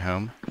sulfur at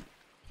home.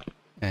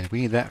 And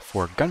we need that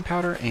for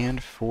gunpowder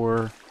and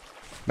for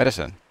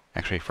medicine.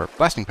 Actually, for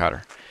blasting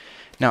powder.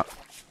 Now,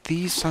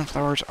 these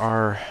sunflowers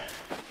are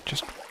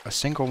just a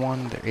single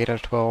one. They're 8 out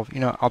of 12. You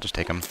know, I'll just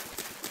take them.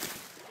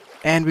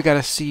 And we got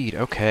a seed.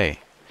 Okay.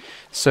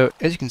 So,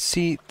 as you can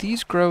see,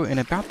 these grow in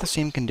about the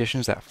same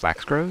conditions that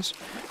flax grows,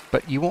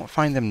 but you won't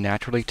find them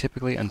naturally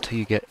typically until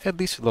you get at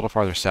least a little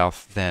farther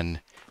south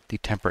than the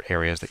temperate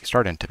areas that you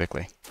start in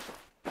typically.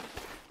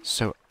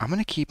 So, I'm going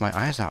to keep my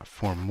eyes out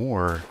for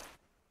more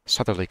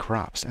southerly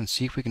crops and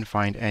see if we can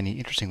find any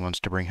interesting ones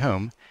to bring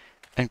home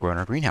and grow in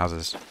our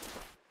greenhouses.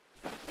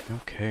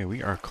 Okay,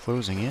 we are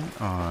closing in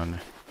on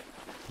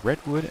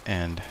redwood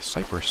and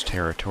cypress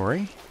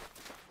territory.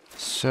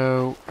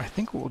 So I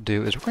think what we'll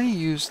do is we're going to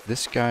use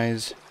this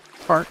guy's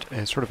heart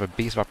as sort of a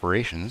base of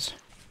operations.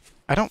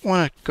 I don't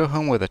want to go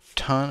home with a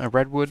ton of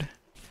redwood,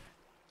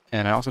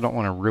 and I also don't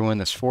want to ruin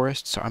this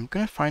forest, so I'm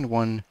going to find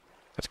one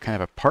that's kind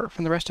of apart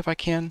from the rest if I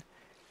can,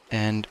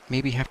 and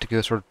maybe have to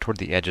go sort of toward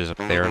the edges up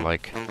there,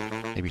 like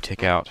maybe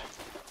take out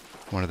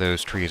one of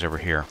those trees over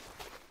here.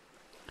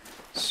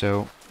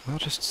 So we'll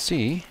just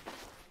see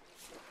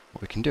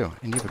what we can do.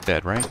 And you have a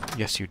bed, right?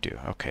 Yes, you do.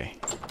 Okay.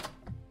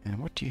 And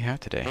what do you have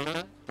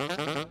today?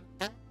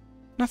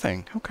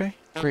 Nothing. Okay,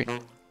 great.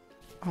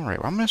 Alright,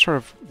 well I'm going to sort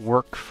of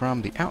work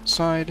from the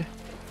outside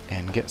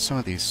and get some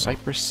of these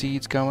cypress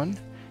seeds going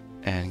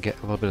and get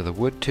a little bit of the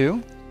wood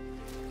too.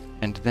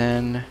 And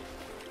then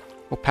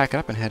we'll pack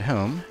up and head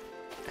home.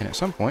 And at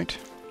some point...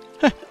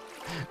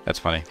 that's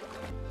funny.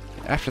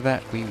 After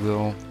that we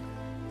will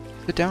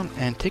sit down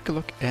and take a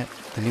look at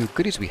the new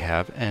goodies we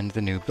have and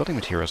the new building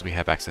materials we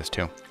have access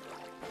to.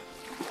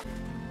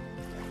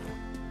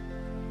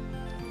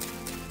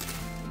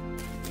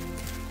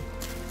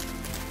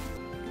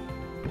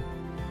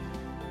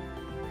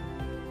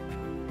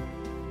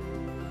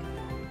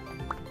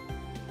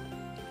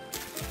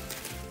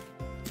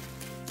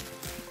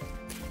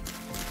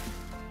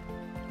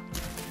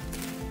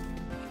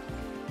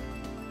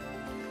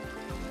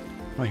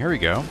 Well, here we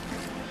go.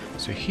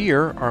 So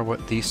here are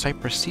what the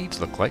cypress seeds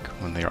look like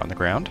when they are on the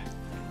ground.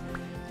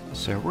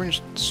 So we're going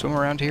to just swim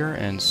around here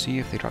and see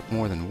if they drop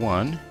more than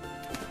one.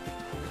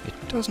 It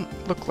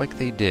doesn't look like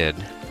they did.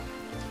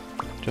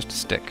 Just a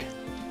stick.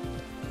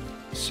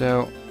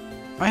 So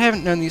I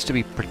haven't known these to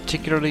be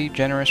particularly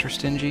generous or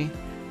stingy,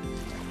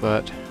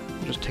 but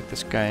we'll just take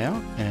this guy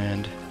out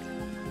and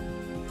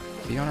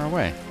be on our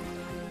way.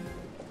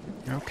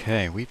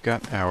 Okay, we've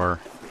got our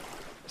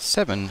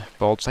 7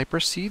 bald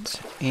cypress seeds,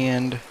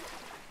 and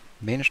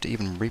managed to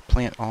even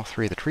replant all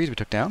 3 of the trees we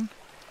took down.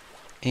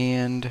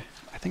 And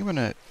I think I'm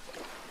going to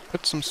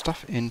put some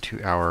stuff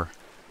into our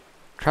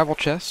travel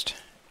chest,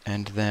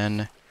 and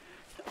then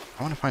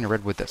I want to find a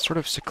redwood that's sort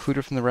of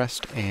secluded from the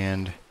rest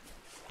and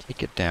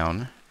take it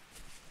down,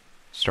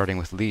 starting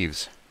with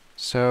leaves.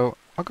 So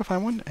I'll go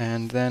find one,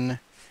 and then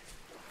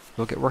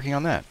we'll get working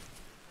on that.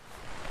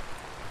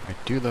 I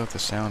do love the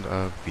sound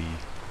of the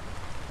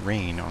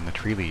rain on the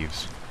tree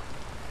leaves.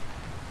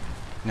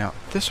 Now,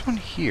 this one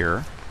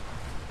here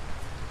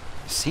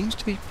seems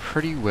to be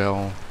pretty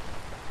well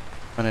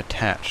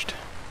unattached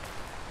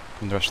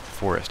from the rest of the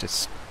forest.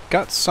 It's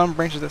got some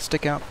branches that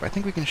stick out, but I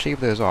think we can shave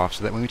those off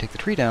so that when we take the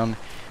tree down,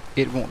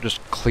 it won't just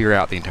clear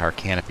out the entire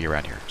canopy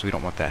around here, so we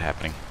don't want that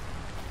happening.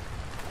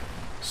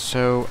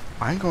 So,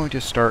 I'm going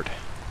to start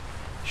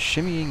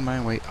shimmying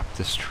my way up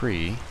this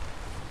tree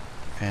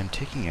and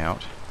taking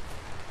out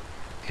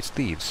its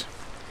leaves.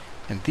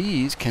 And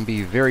these can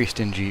be very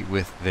stingy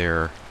with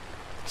their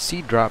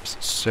seed drops,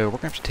 so we're going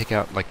to have to take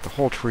out like the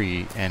whole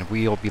tree, and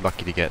we'll be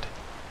lucky to get,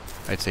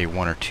 I'd say,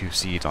 1 or 2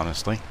 seeds,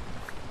 honestly.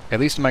 At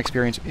least in my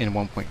experience in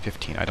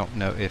 1.15. I don't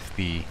know if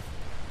the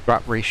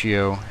drop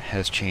ratio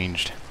has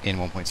changed in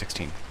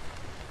 1.16.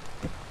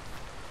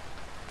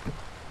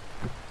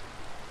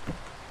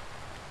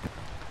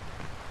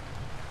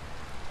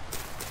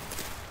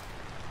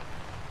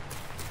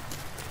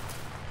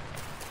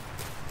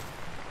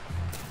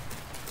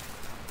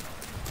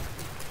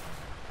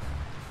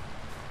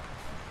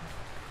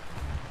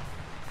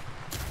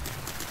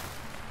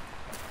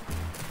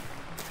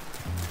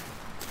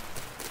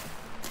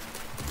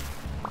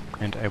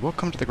 And I will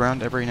come to the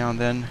ground every now and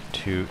then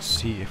to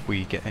see if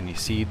we get any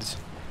seeds.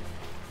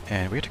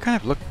 And we have to kind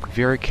of look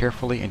very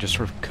carefully and just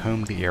sort of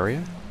comb the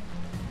area,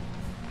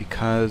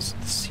 because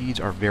the seeds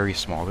are very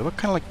small. They look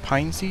kind of like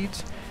pine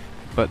seeds,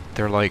 but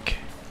they're like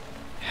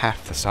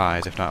half the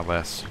size, if not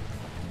less.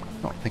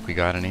 I don't think we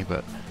got any,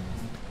 but...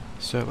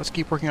 So let's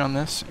keep working on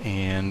this,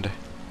 and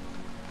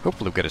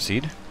hopefully we'll get a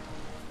seed.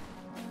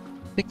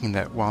 Thinking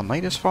that while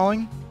night is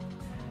falling,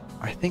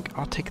 I think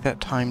I'll take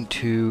that time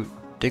to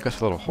dig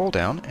us a little hole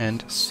down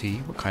and see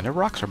what kind of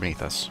rocks are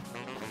beneath us.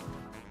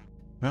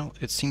 Well,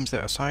 it seems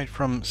that aside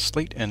from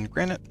slate and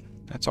granite,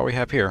 that's all we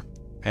have here.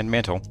 And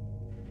mantle.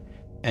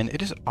 And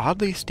it is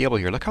oddly stable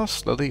here. Look how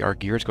slowly our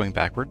gear is going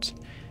backwards.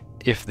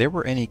 if there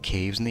were any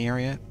caves in the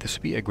area, this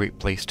would be a great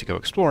place to go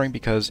exploring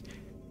because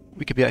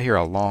we could be out here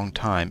a long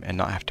time and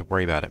not have to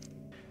worry about it.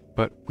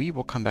 But we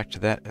will come back to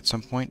that at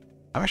some point.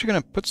 I'm actually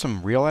going to put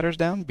some real ladders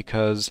down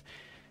because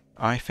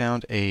I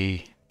found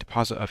a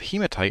deposit of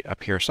hematite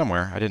up here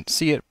somewhere. I didn't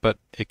see it, but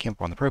it came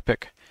up on the pro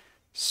pick.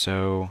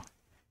 So,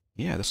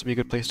 yeah, this will be a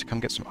good place to come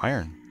get some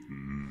iron.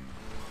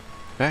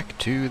 Back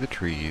to the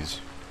trees.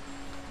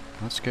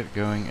 Let's get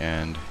going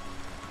and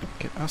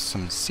get us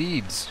some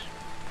seeds.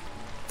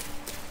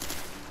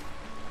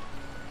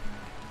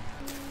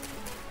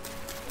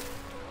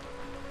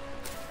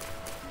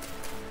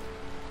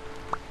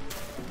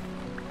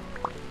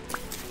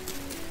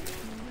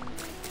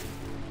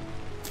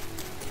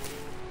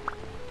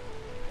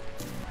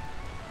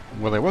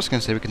 Well, I was going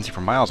to say we can see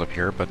for miles up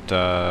here,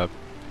 but,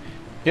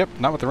 yep,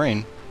 not with the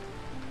rain.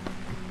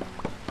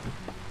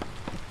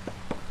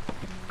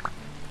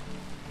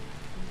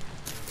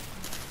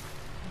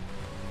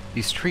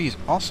 These trees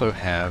also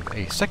have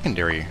a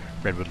secondary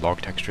redwood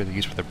log texture they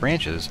use for the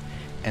branches,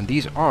 and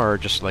these are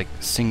just like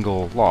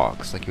single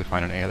logs, like you would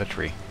find on any other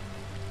tree.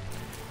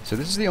 So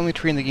this is the only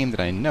tree in the game that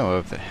I know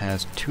of that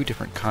has two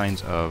different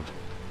kinds of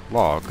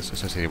logs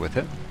associated with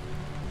it,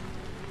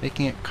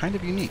 making it kind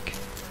of unique.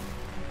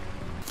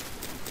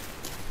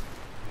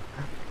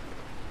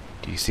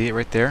 Do you see it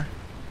right there?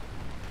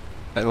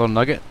 That little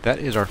nugget? That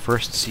is our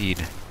first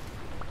seed.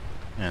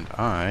 And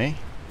I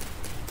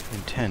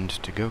intend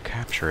to go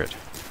capture it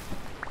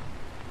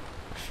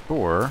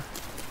before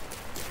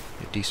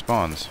it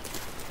despawns.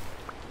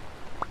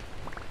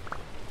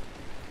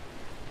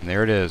 And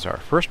there it is, our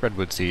first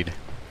redwood seed.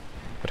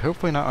 But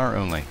hopefully not our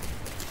only.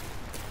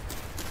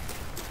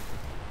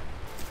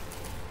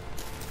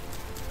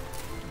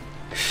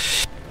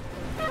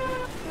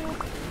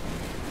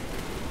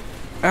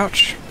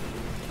 Ouch!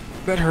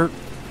 That hurt.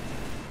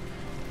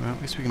 Well,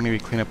 at least we can maybe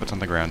clean up what's on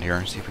the ground here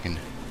and see if we can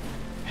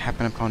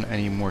happen upon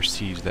any more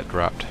seeds that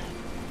dropped.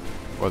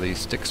 While these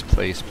sticks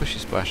play splishy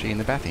splashy in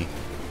the bathy.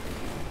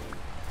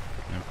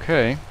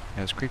 Okay,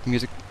 as creepy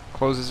music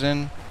closes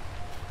in,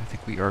 I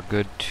think we are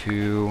good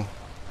to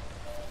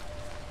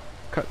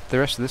cut the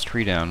rest of this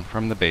tree down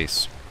from the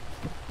base.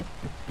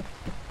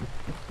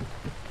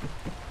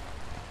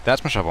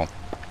 That's my shovel.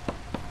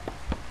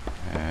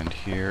 And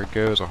here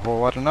goes a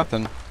whole lot of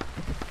nothing.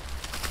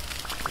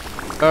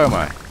 Oh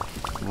my.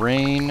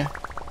 Rain.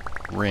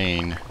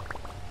 Rain.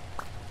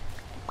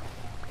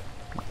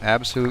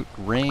 Absolute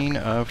rain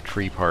of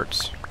tree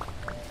parts.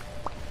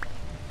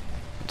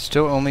 It's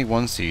still only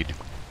one seed.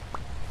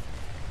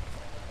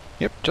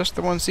 Yep, just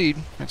the one seed.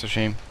 That's a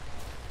shame.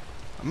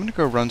 I'm gonna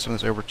go run some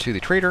of this over to the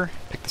trader,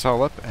 pick this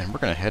all up, and we're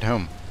gonna head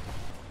home.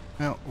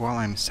 Well, while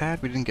I'm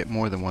sad we didn't get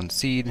more than one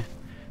seed,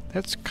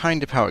 that's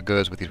kind of how it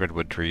goes with these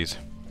redwood trees.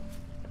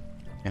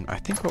 And I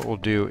think what we'll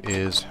do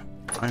is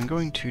I'm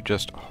going to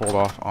just hold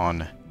off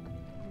on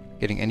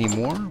getting any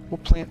more. We'll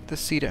plant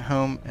this seed at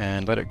home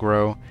and let it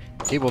grow.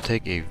 It will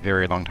take a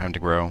very long time to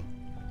grow.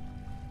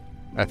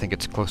 I think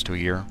it's close to a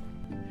year.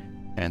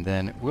 And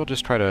then we'll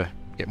just try to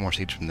get more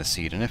seeds from this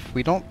seed. And if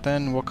we don't,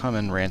 then we'll come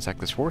and ransack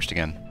this forest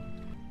again.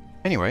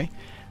 Anyway,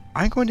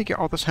 I'm going to get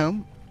all this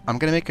home. I'm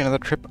going to make another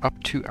trip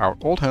up to our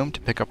old home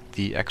to pick up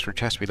the extra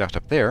chest we left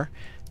up there.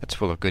 That's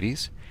full of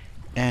goodies.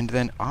 And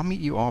then I'll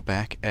meet you all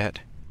back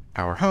at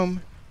our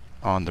home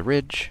on the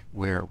ridge,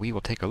 where we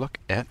will take a look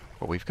at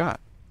what we've got.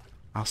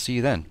 I'll see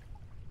you then.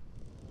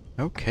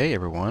 Okay,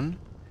 everyone.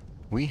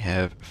 We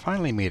have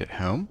finally made it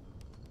home.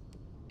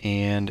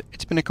 And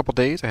it's been a couple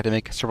days. I had to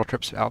make several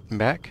trips out and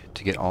back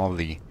to get all of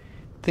the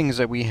things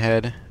that we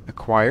had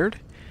acquired.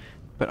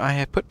 But I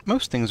have put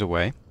most things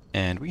away,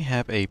 and we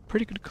have a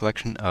pretty good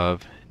collection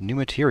of new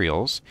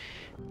materials.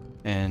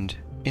 And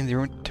in the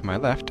room to my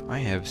left, I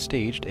have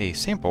staged a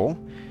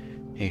sample,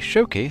 a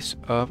showcase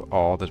of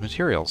all those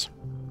materials.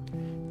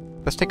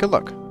 Let's take a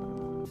look.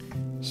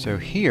 So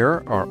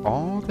here are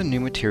all the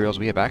new materials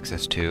we have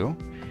access to,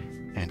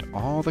 and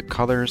all the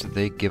colors that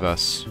they give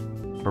us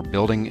for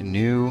building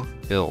new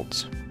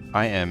builds.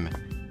 I am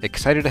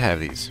excited to have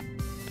these.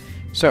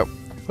 So,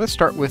 let's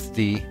start with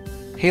the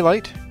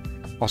halite,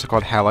 also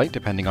called halite,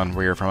 depending on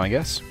where you're from, I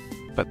guess.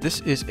 But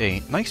this is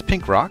a nice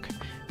pink rock.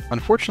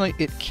 Unfortunately,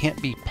 it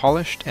can't be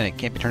polished, and it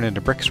can't be turned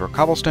into bricks or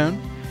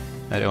cobblestone.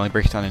 It only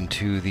breaks down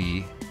into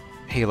the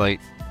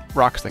halite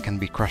rocks that can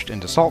be crushed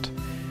into salt.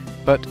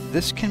 But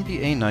this can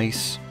be a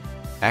nice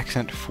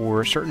accent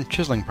for certain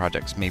chiseling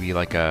projects, maybe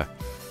like a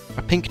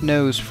pink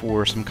nose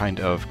for some kind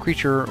of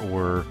creature,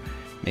 or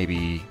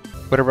maybe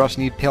whatever else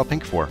you need pale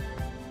pink for.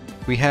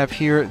 We have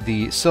here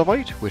the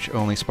sylvite, which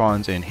only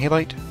spawns in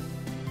halite.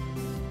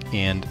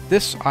 And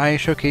this I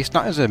showcased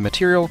not as a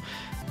material,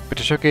 but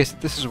to showcase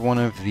that this is one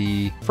of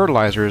the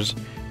fertilizers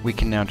we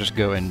can now just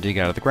go and dig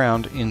out of the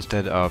ground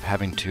instead of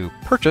having to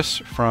purchase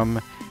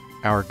from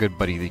our good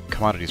buddy the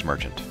commodities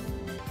merchant.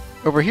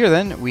 Over here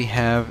then, we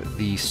have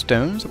the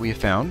stones that we have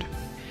found.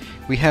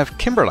 We have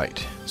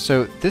kimberlite.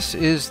 So this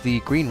is the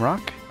green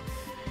rock.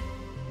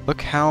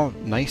 Look how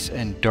nice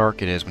and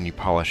dark it is when you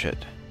polish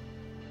it.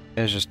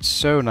 It is just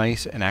so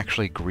nice and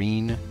actually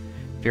green,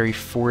 very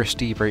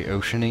foresty, very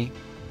oceany.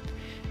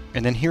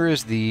 And then here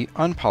is the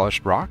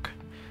unpolished rock,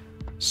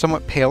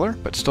 somewhat paler,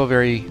 but still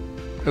very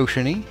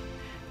oceany.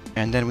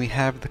 And then we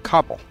have the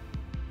cobble.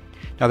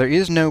 Now there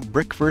is no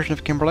brick version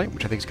of kimberlite,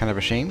 which I think is kind of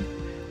a shame,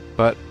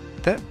 but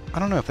I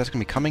don't know if that's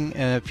going to be coming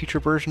in a future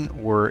version,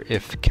 or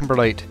if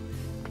kimberlite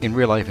in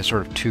real life is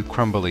sort of too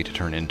crumbly to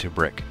turn into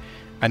brick.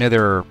 I know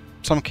there are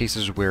some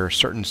cases where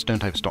certain stone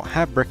types don't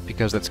have brick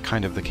because that's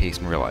kind of the case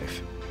in real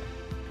life.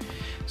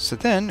 So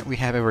then we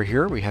have over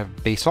here, we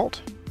have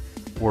basalt,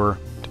 or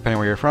depending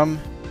where you're from,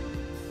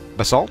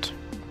 basalt.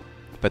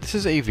 But this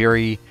is a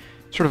very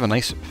sort of a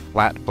nice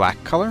flat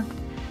black color.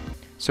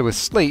 So with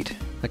slate,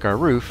 like our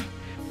roof,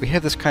 we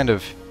have this kind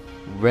of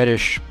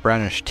reddish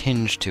brownish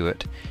tinge to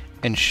it,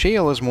 and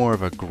shale is more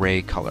of a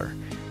gray color,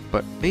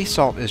 but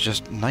basalt is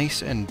just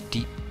nice and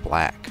deep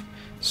black.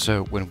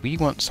 So when we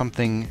want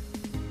something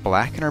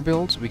black in our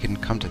builds, we can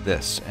come to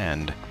this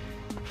and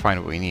find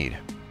what we need.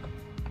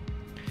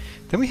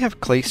 Then we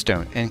have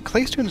claystone, and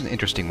claystone is an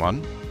interesting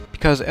one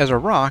because as a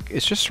rock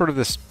it's just sort of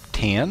this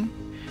tan,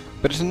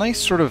 but it's a nice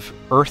sort of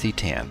earthy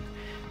tan.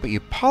 But you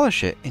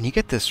polish it and you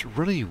get this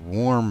really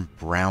warm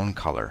brown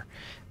color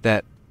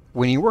that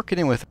when you work it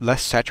in with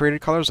less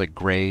saturated colors like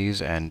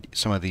grays and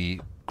some of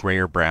the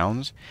grayer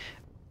browns,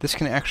 this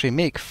can actually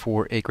make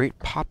for a great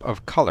pop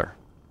of color.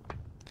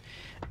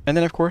 And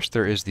then of course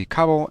there is the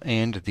cobble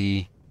and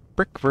the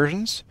brick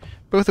versions,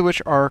 both of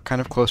which are kind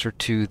of closer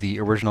to the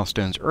original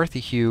stone's earthy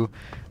hue,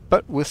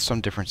 but with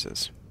some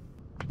differences.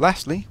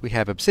 Lastly, we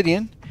have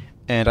obsidian,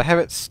 and I have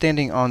it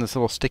standing on this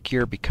little stick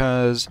here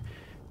because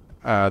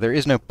there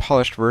is no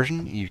polished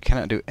version. You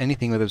cannot do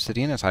anything with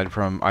obsidian aside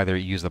from either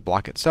use the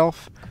block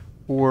itself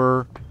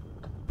or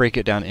break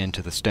it down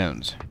into the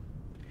stones.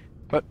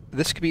 But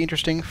this could be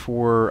interesting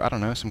for, I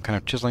don't know, some kind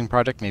of chiseling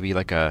project, maybe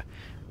like a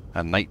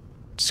night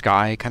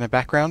sky kind of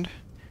background.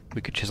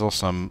 We could chisel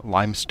some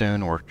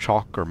limestone or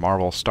chalk or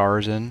marble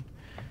stars in.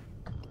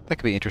 That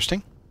could be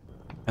interesting.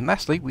 And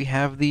lastly, we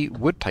have the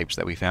wood types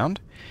that we found.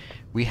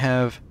 We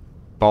have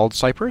bald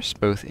cypress,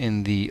 both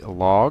in the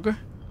log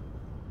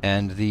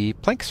and the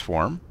planks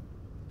form.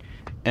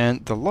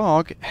 And the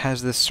log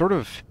has this sort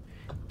of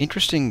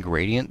interesting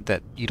gradient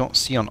that you don't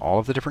see on all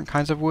of the different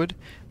kinds of wood,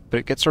 but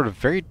it gets sort of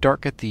very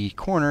dark at the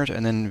corners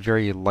and then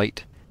very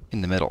light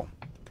in the middle.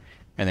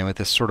 And then with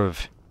this sort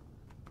of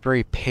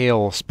very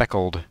pale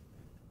speckled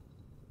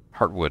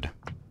heartwood.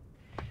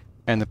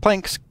 And the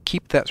planks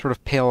keep that sort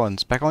of pale and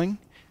speckling,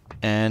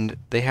 and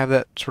they have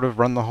that sort of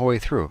run the whole way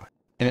through.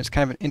 And it's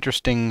kind of an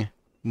interesting,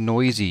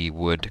 noisy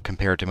wood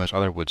compared to most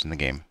other woods in the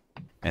game.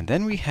 And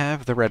then we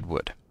have the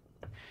redwood.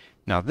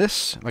 Now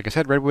this, like I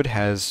said, redwood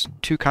has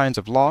two kinds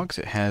of logs.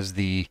 It has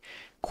the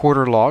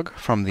quarter log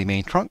from the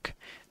main trunk,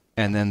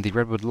 and then the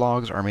redwood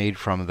logs are made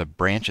from the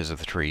branches of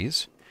the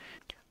trees.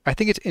 I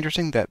think it's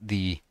interesting that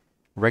the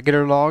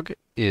regular log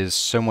is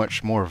so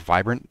much more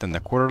vibrant than the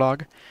quarter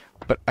log,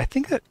 but I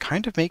think that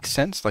kind of makes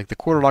sense. Like the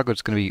quarter log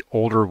is going to be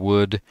older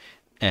wood,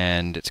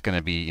 and it's going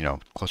to be, you know,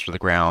 closer to the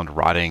ground,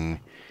 rotting,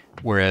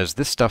 whereas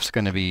this stuff's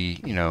going to be,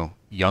 you know,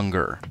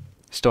 younger,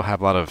 still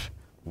have a lot of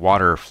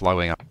water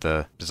flowing up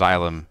the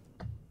xylem.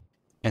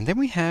 And then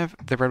we have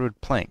the redwood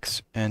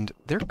planks, and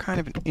they're kind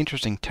of an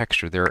interesting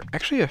texture. They're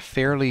actually a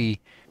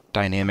fairly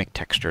dynamic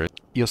texture.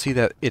 You'll see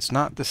that it's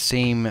not the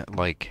same,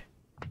 like,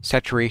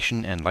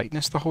 saturation and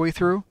lightness the whole way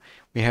through.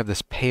 We have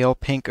this pale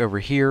pink over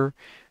here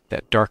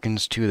that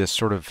darkens to this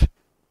sort of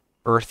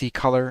earthy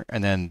color,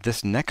 and then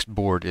this next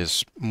board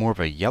is more of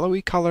a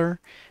yellowy color,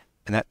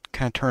 and that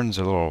kind of turns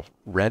a little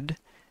red.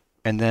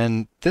 And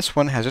then this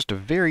one has just a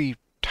very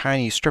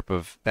tiny strip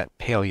of that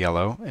pale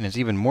yellow, and is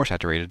even more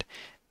saturated,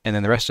 and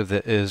then the rest of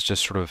it is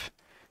just sort of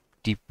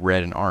deep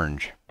red and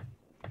orange.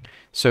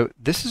 So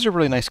this is a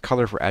really nice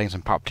color for adding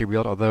some pop to your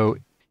build, although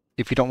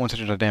if you don't want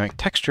such a dynamic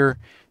texture,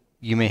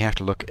 you may have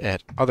to look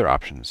at other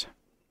options.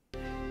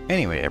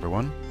 Anyway,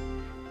 everyone,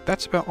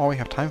 that's about all we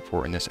have time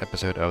for in this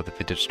episode of the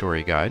Vintage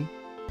Story Guide.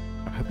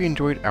 I hope you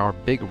enjoyed our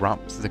big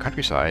romp through the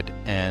countryside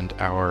and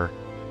our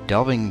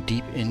delving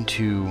deep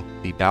into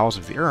the bowels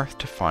of the earth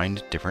to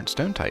find different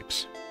stone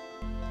types.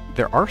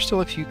 There are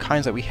still a few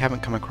kinds that we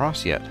haven't come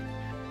across yet.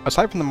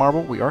 Aside from the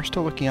marble, we are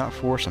still looking out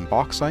for some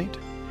bauxite,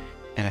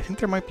 and I think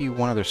there might be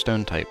one other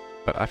stone type,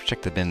 but I have to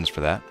check the bins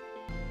for that.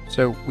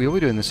 So we will be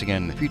doing this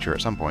again in the future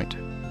at some point.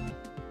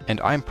 And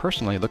I'm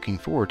personally looking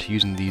forward to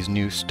using these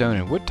new stone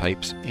and wood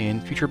types in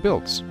future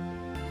builds.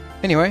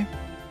 Anyway,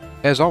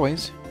 as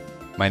always,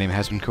 my name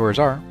has been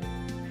Kurazar.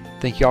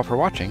 Thank you all for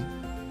watching,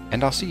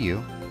 and I'll see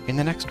you in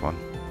the next one.